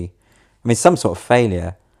should be. I mean, some sort of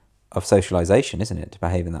failure of socialization, isn't it, to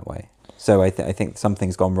behave in that way? So I think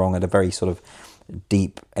something's gone wrong at a very sort of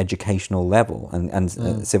deep educational level and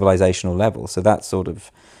civilizational level. So that's sort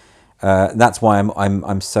of that's why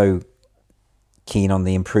I'm so keen on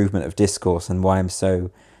the improvement of discourse, and why I'm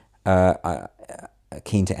so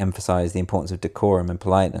keen to emphasize the importance of decorum and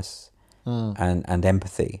politeness and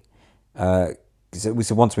empathy. So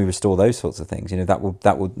once we restore those sorts of things, that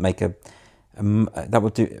will make that will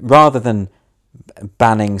do, rather than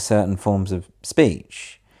banning certain forms of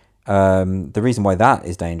speech. The reason why that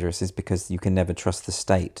is dangerous is because you can never trust the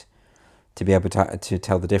state to be able to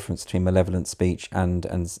tell the difference between malevolent speech and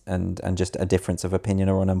just a difference of opinion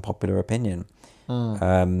or an unpopular opinion.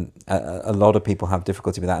 A lot of people have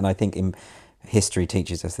difficulty with that, and I think history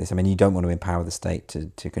teaches us this. I mean, you don't want to empower the state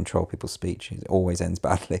to control people's speech. It always ends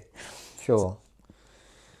badly. Sure.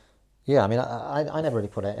 Yeah, I mean, I never really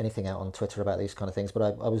put anything out on Twitter about these kind of things, but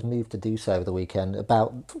I was moved to do so over the weekend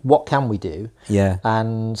about what can we do. Yeah.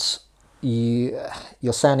 And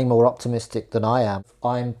you're sounding more optimistic than I am.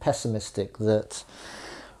 I'm pessimistic that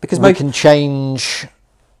we can change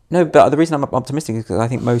No, but the reason I'm optimistic is because I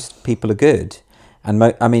think most people are good.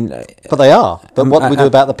 And I mean, but they are. But what do we do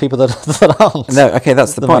about the people that aren't? No, okay,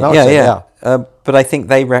 that's the point. Minority, Yeah. But I think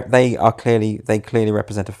they clearly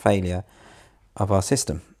represent a failure of our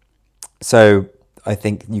system. So I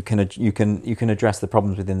think you can address the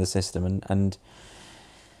problems within the system, and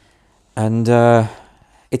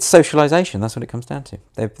it's socialization. That's what it comes down to.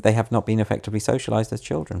 They have not been effectively socialized as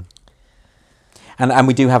children, and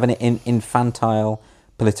we do have an infantile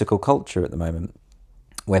political culture at the moment,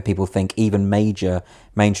 where people think, even major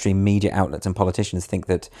mainstream media outlets and politicians think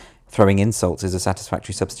that throwing insults is a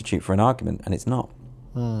satisfactory substitute for an argument, and it's not.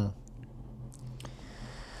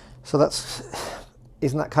 So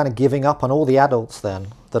isn't that kind of giving up on all the adults then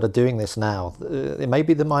that are doing this now? It may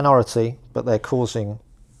be the minority, but they're causing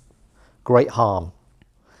great harm.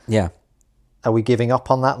 Yeah. Are we giving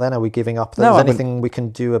up on that then? Are we giving up? No, There's anything we can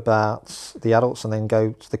do about the adults and then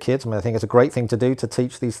go to the kids? I mean, I think it's a great thing to do, to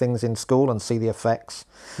teach these things in school and see the effects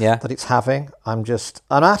that it's having. I'm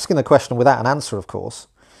asking the question without an answer, of course.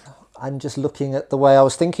 I'm just looking at the way I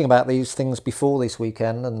was thinking about these things before this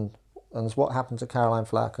weekend and what happened to Caroline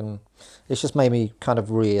Flack, and it's just made me kind of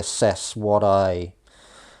reassess what I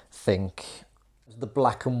think the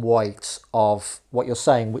black and white of what you're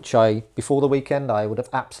saying, which before the weekend I would have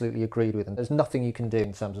absolutely agreed with. And there's nothing you can do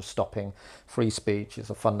in terms of stopping free speech.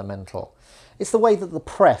 It's a fundamental. It's the way that the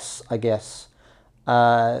press, I guess,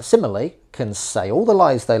 similarly can say all the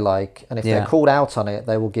lies they like, and if they're called out on it,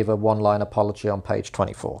 they will give a one-line apology on page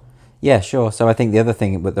 24. Yeah, sure. So I think the other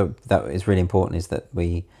thing that is really important is that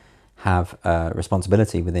we have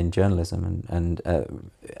responsibility within journalism, and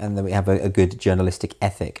that we have a good journalistic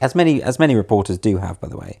ethic, as many reporters do have, by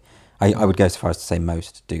the way. I would go so far as to say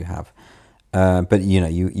most do have, but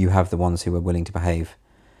you have the ones who are willing to behave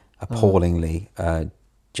appallingly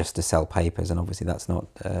just to sell papers, and obviously that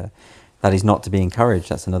is not to be encouraged.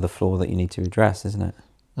 That's another flaw that you need to address, isn't it?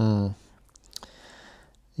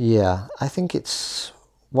 Yeah, I think it's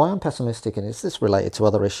why I'm pessimistic, and it's this related to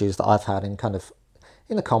other issues that I've had in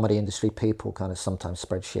the comedy industry. People kind of sometimes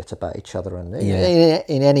spread shit about each other, and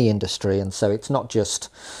in any industry, and so it's not just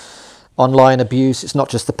online abuse, it's not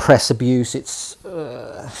just the press abuse, it's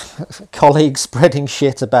colleagues spreading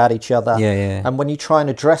shit about each other. And when you try and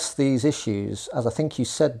address these issues, as I think you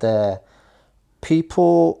said there,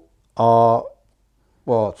 people are,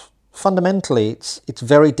 fundamentally it's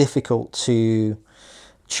very difficult to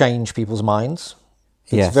change people's minds.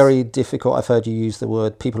 It's very difficult. I've heard you use the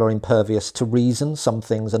word, people are impervious to reason. Some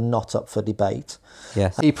things are not up for debate.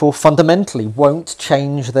 Yes. People fundamentally won't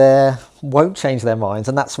change their minds,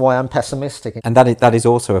 and that's why I'm pessimistic. And that is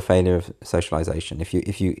also a failure of socialization.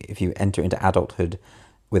 If you enter into adulthood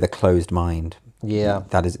with a closed mind,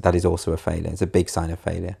 that is also a failure. It's a big sign of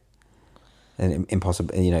failure. And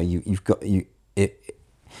impossible.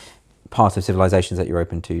 Part of civilization is that you're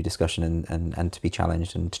open to discussion and to be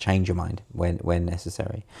challenged and to change your mind when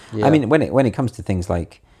necessary. I mean, when it comes to things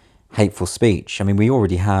like hateful speech, I mean, we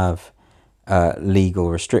already have legal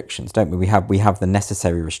restrictions, don't we? We have the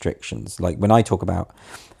necessary restrictions. Like when I talk about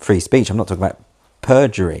free speech, I'm not talking about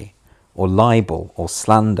perjury or libel or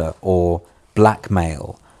slander or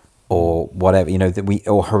blackmail or whatever,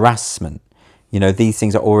 or harassment. These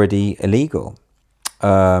things are already illegal.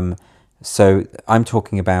 So I'm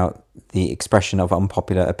talking about the expression of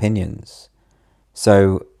unpopular opinions.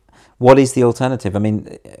 So what is the alternative? I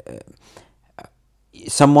mean,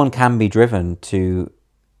 someone can be driven to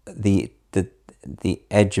the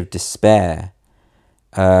edge of despair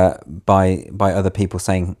by other people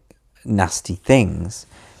saying nasty things.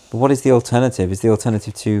 But what is the alternative? Is the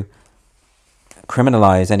alternative to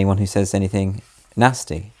criminalize anyone who says anything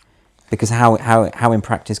nasty? Because how in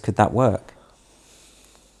practice could that work?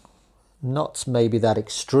 Not maybe that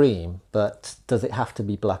extreme, but does it have to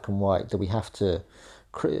be black and white? Do we have to...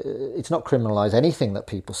 It's not criminalise anything that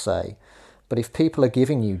people say, but if people are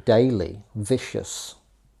giving you daily vicious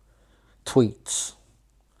tweets,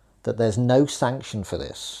 that there's no sanction for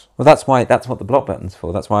this... Well, that's what the block button's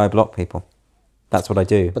for. That's why I block people. That's what I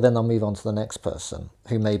do. But then they'll move on to the next person,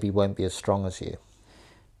 who maybe won't be as strong as you.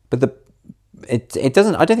 But it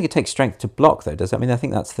doesn't... I don't think it takes strength to block, though, does it? I mean, I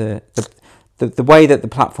think that's the way that the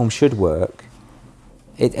platform should work.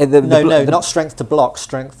 Not strength to block,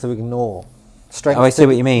 strength to ignore. Strength I see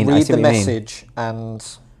what you mean. Read the message, and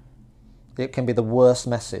it can be the worst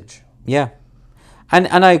message. Yeah, and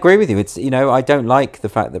I agree with you. It's I don't like the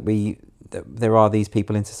fact that there are these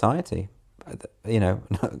people in society.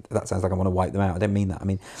 That sounds like I want to wipe them out. I don't mean that. I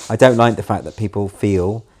mean, I don't like the fact that people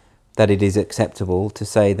feel that it is acceptable to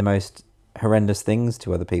say the most horrendous things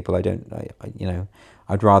to other people.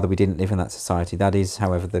 I'd rather we didn't live in that society. That is,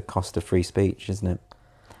 however, the cost of free speech, isn't it?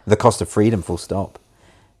 the cost of freedom, full stop,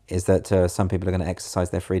 is that some people are going to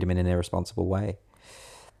exercise their freedom in an irresponsible way.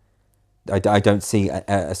 I don't see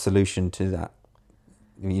a solution to that.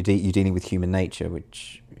 You're dealing with human nature,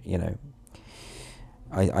 which, you know,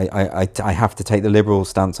 I have to take the liberal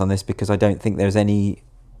stance on this because I don't think there's any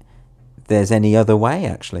other way,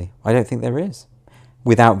 actually. I don't think there is,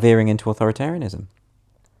 without veering into authoritarianism.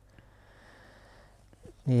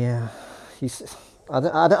 Yeah, I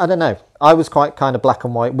don't know. I was quite kind of black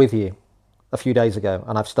and white with you a few days ago,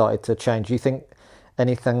 and I've started to change. Do you think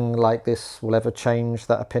anything like this will ever change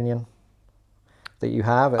that opinion that you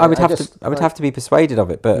have? I would have to be persuaded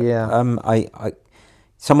of it, but yeah.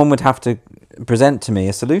 Someone would have to present to me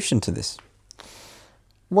a solution to this.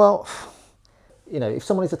 Well, you know, if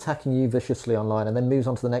someone is attacking you viciously online and then moves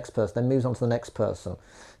on to the next person,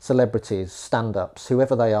 celebrities, stand-ups,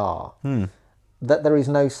 whoever they are, that there is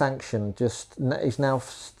no sanction, just is now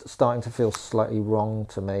starting to feel slightly wrong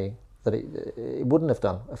to me that it wouldn't have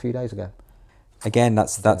done a few days ago. Again,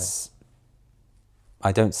 that's.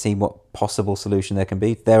 I don't see what possible solution there can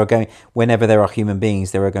be. Whenever there are human beings,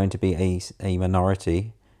 there are going to be a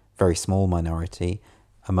minority, very small minority,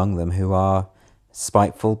 among them who are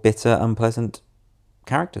spiteful, bitter, unpleasant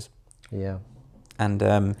characters. Yeah. And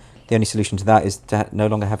the only solution to that is to no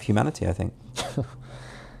longer have humanity, I think.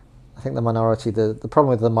 I think the minority, the problem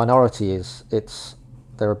with the minority is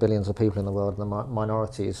there are billions of people in the world, and the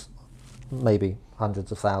minority is maybe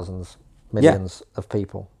hundreds of thousands, millions of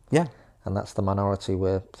people. Yeah. And that's the minority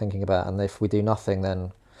we're thinking about. And if we do nothing,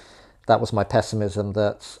 then that was my pessimism,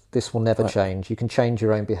 that this will never change. You can change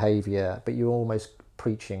your own behaviour, but you're almost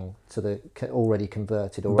preaching to the already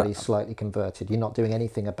converted, slightly converted. You're not doing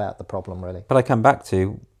anything about the problem, really. But I come back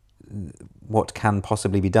to what can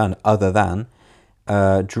possibly be done other than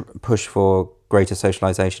push for greater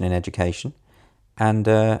socialisation in education and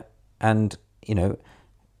you know,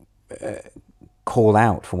 call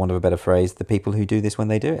out, for want of a better phrase, the people who do this when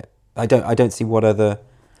they do it. I don't see what other...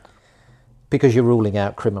 Because you're ruling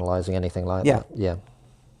out criminalising anything like that. Yeah.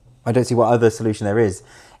 I don't see what other solution there is.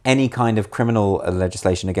 Any kind of criminal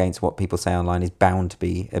legislation against what people say online is bound to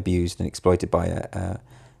be abused and exploited by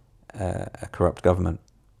a corrupt government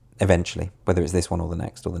eventually, whether it's this one or the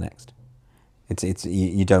next or the next. It's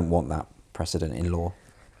you don't want that precedent in law.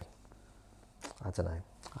 I don't know.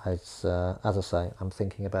 As I say, I'm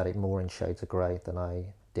thinking about it more in shades of grey than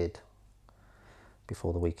I did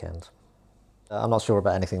before the weekend. I'm not sure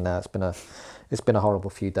about anything now. It's been a horrible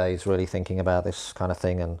few days, really, thinking about this kind of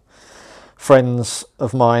thing, and friends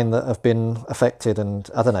of mine that have been affected, and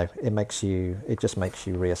I don't know. It just makes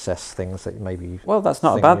you reassess things that maybe. Well, that's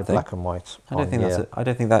not a bad thing. Black and white. I don't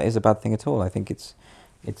think that is a bad thing at all. I think it's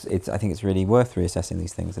really worth reassessing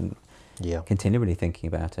these things and continually thinking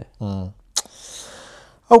about it.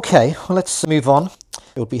 Okay, well, let's move on.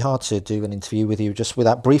 It would be hard to do an interview with you just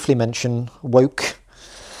without briefly mention woke.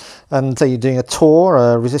 And you're doing a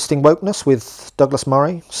tour, Resisting Wokeness, with Douglas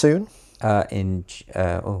Murray soon? In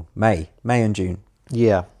May and June.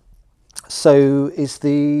 Yeah. So is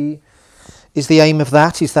the aim of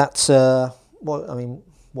that? Is that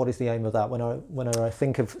what is the aim of that? When I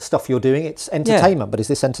think of stuff you're doing, it's entertainment. But is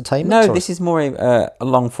this entertainment? No, this is more a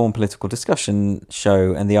long form political discussion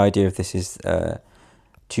show, and the idea of this is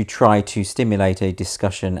to try to stimulate a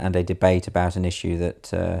discussion and a debate about an issue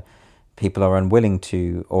that people are unwilling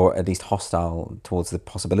to, or at least hostile towards the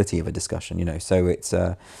possibility of a discussion. You know, so it's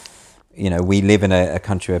we live in a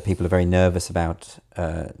country where people are very nervous about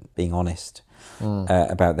being honest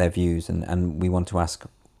about their views, and we want to ask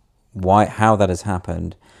how that has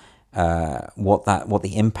happened, what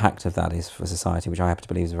the impact of that is for society, which I happen to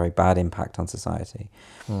believe is a very bad impact on society.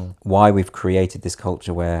 Why we've created this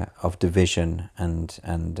culture of division and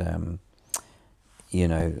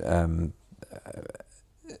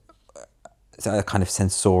a kind of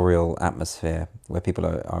sensorial atmosphere where people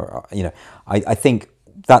are I think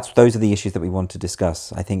those are the issues that we want to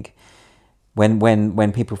discuss. I think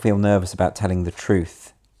when people feel nervous about telling the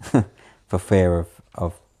truth for fear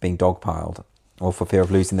of being dogpiled, or for fear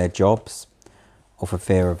of losing their jobs, or for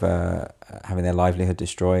fear of having their livelihood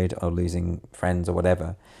destroyed, or losing friends or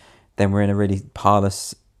whatever, then we're in a really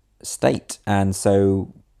parlous state. And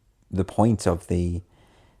so the point of the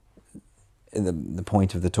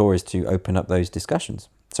point of the tour is to open up those discussions.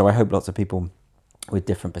 So I hope lots of people with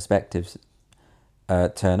different perspectives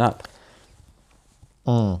turn up.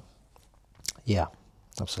 Yeah,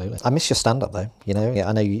 absolutely. I miss your stand-up though. You know,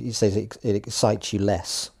 I know you say it excites you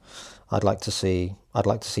less. I'd like to see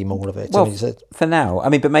more of it. Well, for now,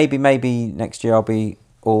 but maybe next year I'll be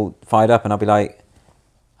all fired up and I'll be like,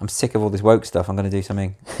 I'm sick of all this woke stuff. I'm going to do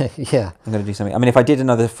something. Yeah. I'm going to do something. I mean, if I did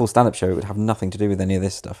another full stand-up show, it would have nothing to do with any of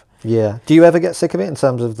this stuff. Yeah. Do you ever get sick of it in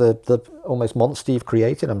terms of the almost monster you've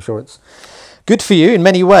created? I'm sure it's good for you in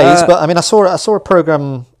many ways, but I mean, I saw a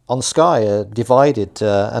program on Sky, Divided,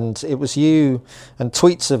 and it was you and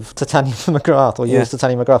tweets of Titania McGrath, or you as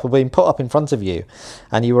Titania McGrath, were being put up in front of you,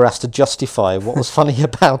 and you were asked to justify what was funny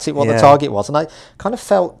about it, what the target was. And I kind of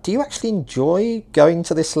felt, do you actually enjoy going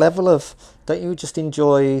to this level of, don't you just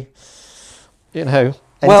enjoy, entertaining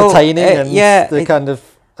the kind of,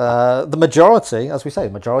 the majority, as we say,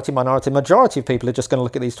 majority of people are just going to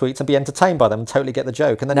look at these tweets and be entertained by them and totally get the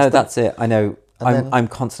joke. And then that's it. I know. I'm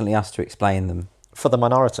constantly asked to explain them. For the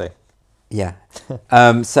minority. Yeah.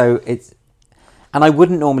 So it's... And I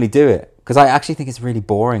wouldn't normally do it, because I actually think it's really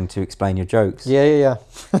boring to explain your jokes. Yeah. Yeah.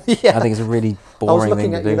 I think it's a really boring thing to do. I was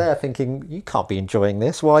looking at you there thinking, you can't be enjoying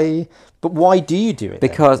this. Why? But why do you do it?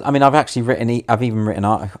 Because, then? I mean, I've even written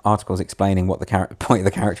articles explaining what the point of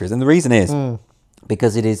the character is. And the reason is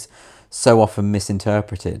because it is so often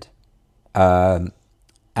misinterpreted. And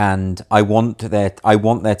I want there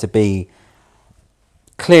to be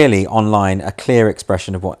clearly online a clear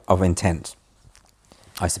expression of intent,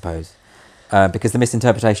 I suppose, because the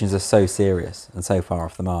misinterpretations are so serious and so far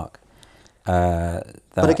off the mark. But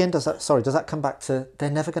again, does that come back to,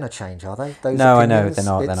 they're never going to change, are they? Those no, opinions? I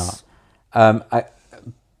know they're not.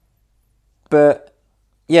 But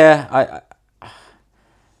yeah,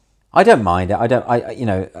 I don't mind it.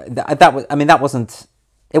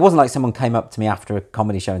 It wasn't like someone came up to me after a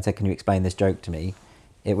comedy show and said, "Can you explain this joke to me?"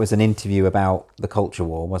 It was an interview about the culture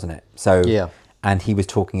war, wasn't it? So, yeah. And he was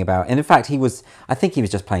talking about, and in fact, I think he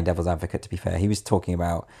was just playing devil's advocate, to be fair. He was talking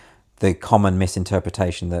about the common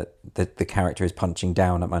misinterpretation that the character is punching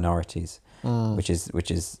down at minorities, which is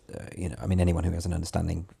anyone who has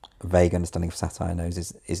a vague understanding of satire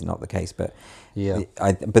knows is not the case. But yeah,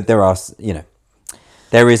 but there are,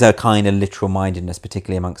 there is a kind of literal mindedness,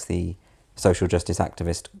 particularly amongst the social justice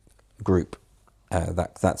activist group,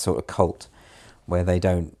 that sort of cult, where they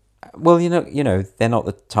don't, they're not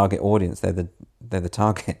the target audience, they're the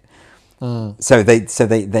target. So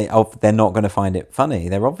they're not going to find it funny.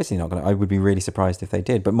 They're obviously not going to. I would be really surprised if they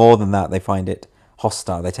did. But more than that, they find it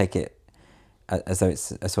hostile. They take it as though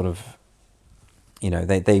it's a sort of,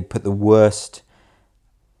 they put the worst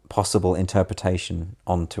possible interpretation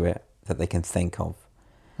onto it that they can think of.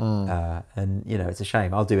 And it's a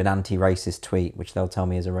shame. I'll do an anti-racist tweet, which they'll tell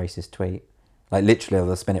me is a racist tweet. Like literally,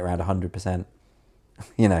 they'll spin it around 100%.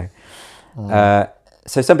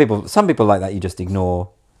 So some people like that you just ignore,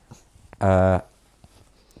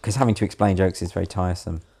 because having to explain jokes is very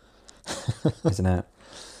tiresome, isn't it?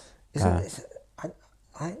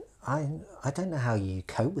 I don't know how you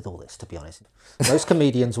cope with all this, to be honest. Most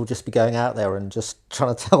comedians will just be going out there and just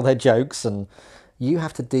trying to tell their jokes, and you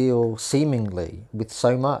have to deal seemingly with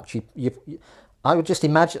so much. I would just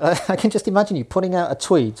imagine. I can just imagine you putting out a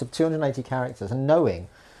tweet of 280 characters and knowing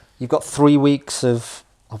you've got 3 weeks of,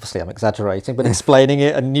 obviously I'm exaggerating, but explaining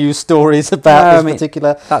it and news stories about this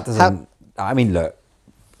particular... That doesn't... look...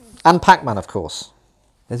 And Pac-Man, of course.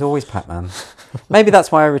 There's always Pac-Man. Maybe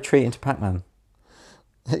that's why I retreat into Pac-Man.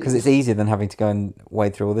 Because it's easier than having to go and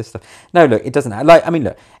wade through all this stuff. No, look, it doesn't...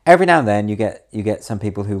 look, every now and then you get some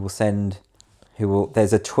people who will send...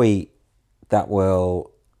 There's a tweet that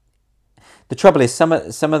will... The trouble is, some of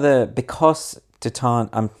the... Because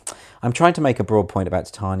Titania... I'm trying to make a broad point about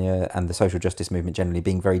Titania and the social justice movement generally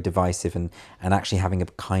being very divisive and actually having a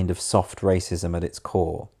kind of soft racism at its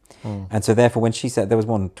core. And so therefore, when she said, there was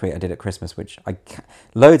one tweet I did at Christmas, which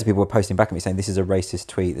loads of people were posting back at me saying, this is a racist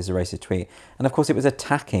tweet, And of course it was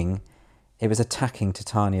attacking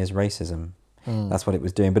Titania's racism. That's what it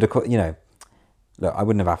was doing. But of course, look, I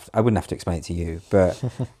wouldn't have to explain it to you, but,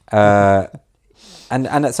 and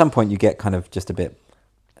at some point you get kind of just a bit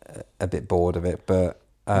bored of it, but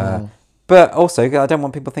also I don't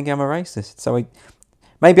want people thinking I'm a racist. So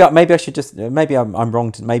maybe I should just, maybe I'm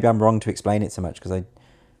wrong to explain it so much, because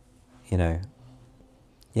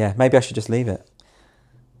maybe I should just leave it.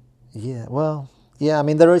 Yeah, well, yeah, I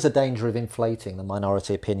mean, there is a danger of inflating the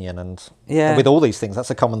minority opinion, and with all these things,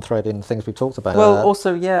 that's a common thread in things we've talked about. Well,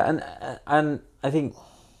 also, and I think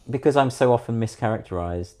because I'm so often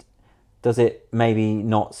mischaracterised, does it maybe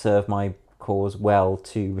not serve my cause well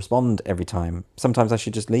to respond every time? Sometimes I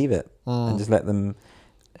should just leave it and just let them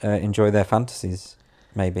enjoy their fantasies,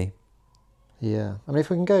 maybe. Yeah, I mean, if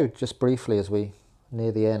we can go just briefly as we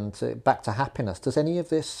near the end, back to happiness. Does any of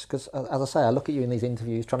this, because as I say, I look at you in these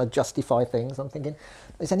interviews trying to justify things, I'm thinking,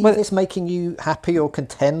 is any of this making you happy or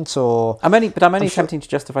content, or... I'm only attempting to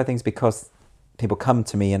justify things because people come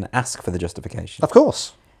to me and ask for the justification. Of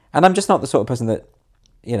course. And I'm just not the sort of person that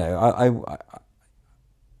you know,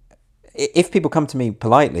 if people come to me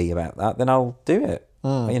politely about that, then I'll do it.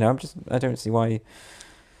 You know, I don't see why.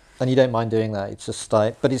 And you don't mind doing that. It's just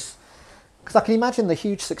like, but it's because I can imagine the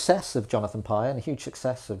huge success of Jonathan Pie and the huge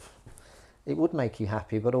success of it would make you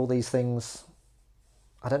happy, but all these things,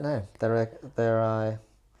 I don't know. They're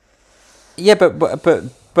Yeah, but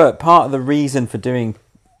part of the reason for doing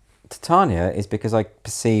Titania is because I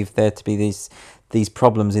perceive there to be these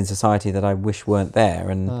problems in society that I wish weren't there,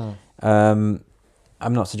 and I'm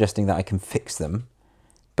not suggesting that I can fix them,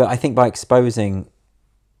 but I think by exposing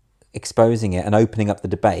it and opening up the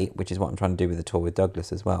debate, which is what I'm trying to do with the tour with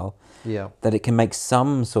Douglas as well, that it can make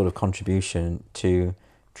some sort of contribution to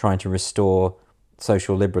trying to restore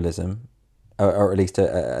social liberalism, or at least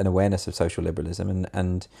an awareness of social liberalism,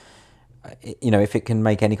 and you know, if it can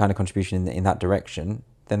make any kind of contribution in that direction,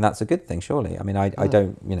 then that's a good thing, surely. I mean, I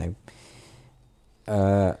don't, you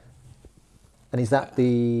know. And is that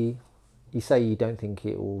you say you don't think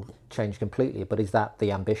it will change completely, but is that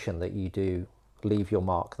the ambition, that you do leave your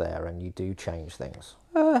mark there and you do change things?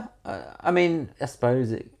 I mean, I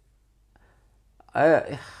suppose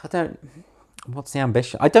I don't. What's the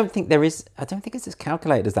ambition? I don't think it's as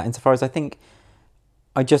calculated as that. Insofar as I think,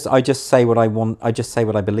 I just say what I want. I just say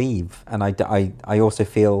what I believe, and I also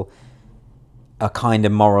feel a kind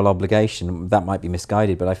of moral obligation. That might be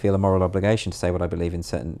misguided, but I feel a moral obligation to say what I believe in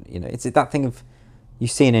certain. You know, it's that thing of you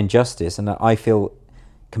see an injustice, and I feel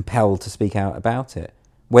compelled to speak out about it.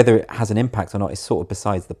 Whether it has an impact or not is sort of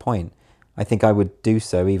besides the point. I think I would do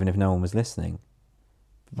so even if no one was listening,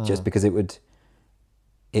 just because it would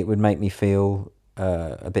make me feel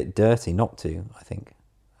a bit dirty not to. I think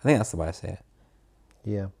that's the way I see it.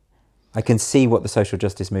 Yeah. I can see what the social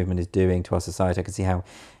justice movement is doing to our society. I can see how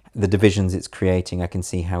the divisions it's creating. I can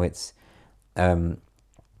see how it's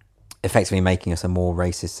effectively making us a more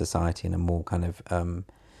racist society and a more kind of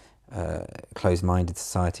closed-minded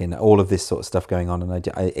society, and all of this sort of stuff going on. And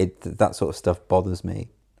that sort of stuff bothers me.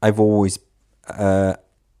 I've always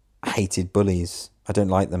hated bullies. I don't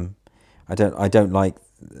like them. I don't like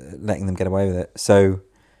letting them get away with it. So,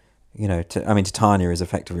 you know, Titania is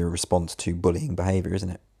effectively a response to bullying behaviour, isn't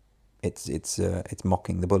it? It's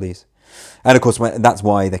mocking the bullies, and of course that's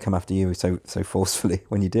why they come after you so forcefully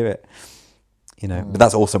when you do it. You know, but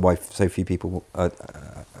that's also why so few people are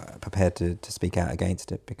prepared to speak out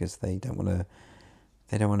against it, because they don't want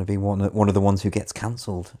to be one of the ones who gets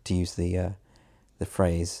cancelled, to use the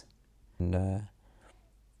phrase. And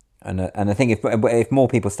I think if more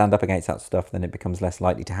people stand up against that stuff, then it becomes less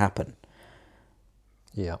likely to happen.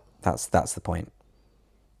 Yeah, that's the point.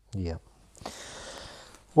 Yeah.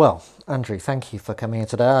 Well, Andrew, thank you for coming here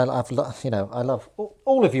today. I love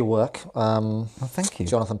all of your work. Well, thank you,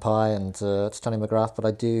 Jonathan Pie and Tony McGrath. But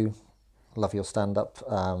I do love your stand-up.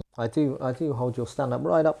 I do hold your stand-up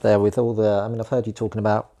right up there with all the. I mean, I've heard you talking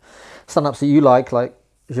about stand-ups that you like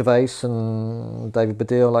Gervais and David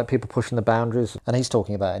Baddiel, like people pushing the boundaries. And he's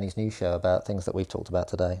talking about in his new show about things that we've talked about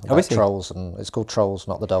today. About trolls, and it's called Trolls,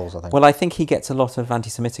 Not the Dolls, I think. Well, I think he gets a lot of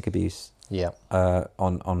anti-Semitic abuse. Yeah.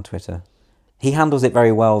 On Twitter. He handles it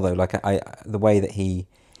very well, though. Like the way that he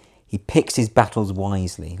picks his battles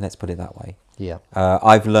wisely. Let's put it that way. Yeah.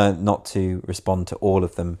 I've learned not to respond to all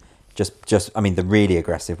of them. Just I mean, the really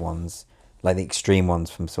aggressive ones, like the extreme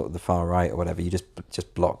ones from sort of the far right or whatever. You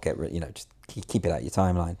just block, get rid. You know, just keep it out your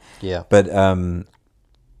timeline. Yeah. But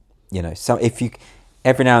you know, so if you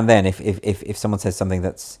every now and then, if someone says something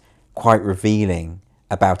that's quite revealing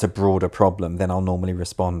about a broader problem, then I'll normally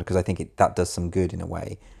respond, because I think that does some good in a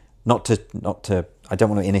way. Not to. I don't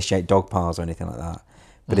want to initiate dog piles or anything like that.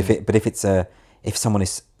 But if someone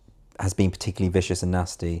has been particularly vicious and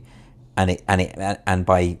nasty, and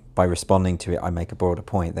by responding to it, I make a broader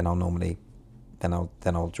point, then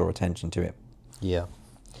I'll draw attention to it. Yeah.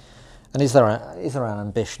 And is there an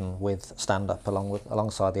ambition with stand-up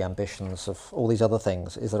alongside the ambitions of all these other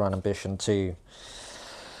things? Is there an ambition to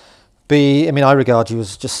be? I mean, I regard you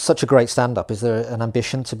as just such a great stand-up. Is there an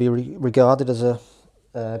ambition to be regarded as a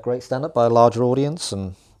great stand-up by a larger audience,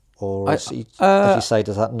 as you say,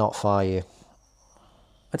 does that not fire you?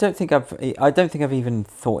 I don't think I've even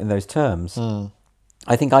thought in those terms.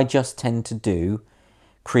 I think I just tend to do,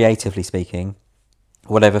 creatively speaking,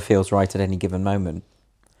 whatever feels right at any given moment.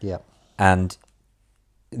 Yeah. And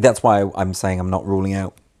that's why I'm saying I'm not ruling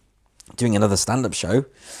out doing another stand-up show.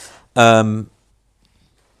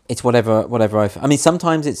 It's whatever I mean,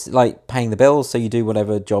 sometimes it's like paying the bills, so you do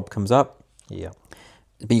whatever job comes up. Yeah.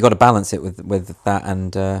 But you got to balance it with that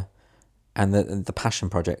and the passion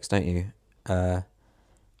projects, don't you? I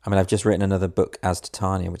mean, I've just written another book as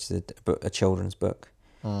Titania, which is a children's book,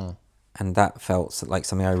 and that felt like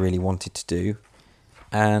something I really wanted to do.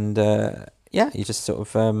 and you just sort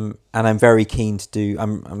of and I'm very keen to do.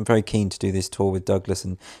 I'm very keen to do this tour with Douglas,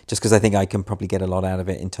 and just because I think I can probably get a lot out of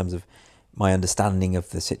it in terms of my understanding of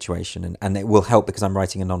the situation, and it will help because I'm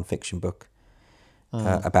writing a non-fiction book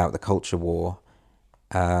about the culture war.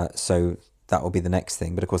 So that will be the next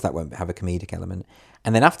thing, but of course that won't have a comedic element.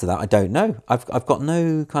 And then after that, I don't know. I've got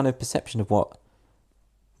no kind of perception of what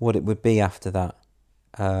it would be after that.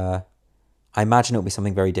 I imagine it'll be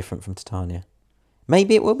something very different from Titania.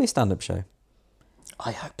 Maybe it will be a stand-up show.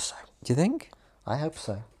 I hope so. Do you think? I hope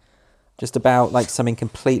so. Just about like something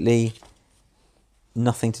completely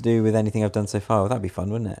nothing to do with anything I've done so far. Well, that'd be fun,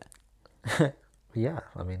 wouldn't it? Yeah,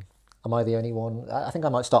 I mean, am I the only one? I think I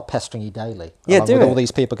might start pestering you daily. Yeah, along do with it. all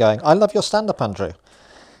these people going, I love your stand-up, Andrew.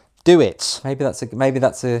 Do it. Maybe that's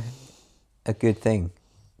a good thing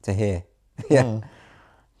to hear. Yeah.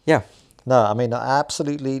 Yeah. No, I mean, I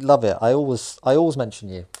absolutely love it. I always mention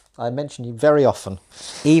you. I mention you very often.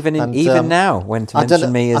 Even now, when to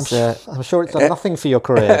mention me is... I'm sure it's done nothing for your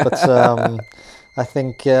career, but I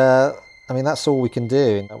think, that's all we can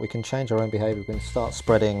do. We can change our own behaviour. We can start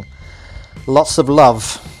spreading lots of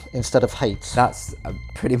love instead of hate. That's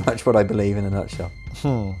pretty much what I believe in a nutshell.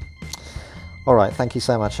 All right, thank you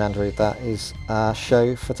so much, Andrew. That is our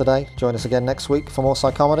show for today. Join us again next week for more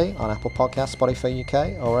Psychomedy on Apple Podcasts, Spotify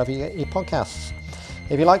UK, or wherever you get your podcasts.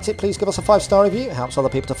 If you liked it, please give us a 5-star review. It helps other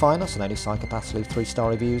people to find us, and only psychopaths leave 3-star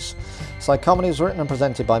reviews. Psychomedy is written and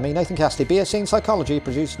presented by me, Nathan Cassidy, BSc in Psychology,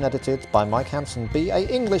 produced and edited by Mike Hansen,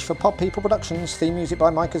 BA English for Pod People Productions, theme music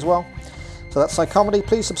by Mike as well. So that's Psychomedy.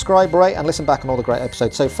 Please subscribe, rate, and listen back on all the great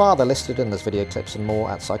episodes so far. They're listed, and there's video clips and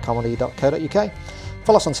more at psychomedy.co.uk.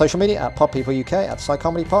 Follow us on social media at PodPeopleUK, at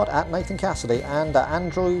PsychomedyPod, at Nathan Cassidy, and at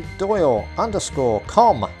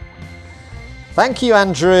AndrewDoyle_com. Thank you,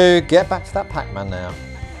 Andrew. Get back to that Pac-Man now.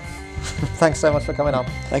 Thanks so much for coming on.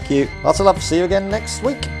 Thank you. Lots of love. See you again next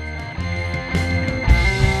week.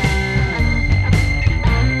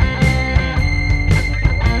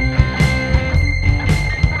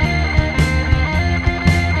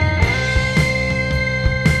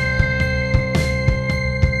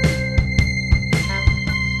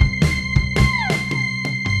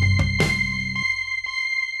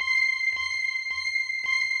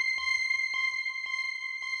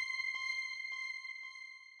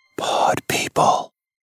 Pod People.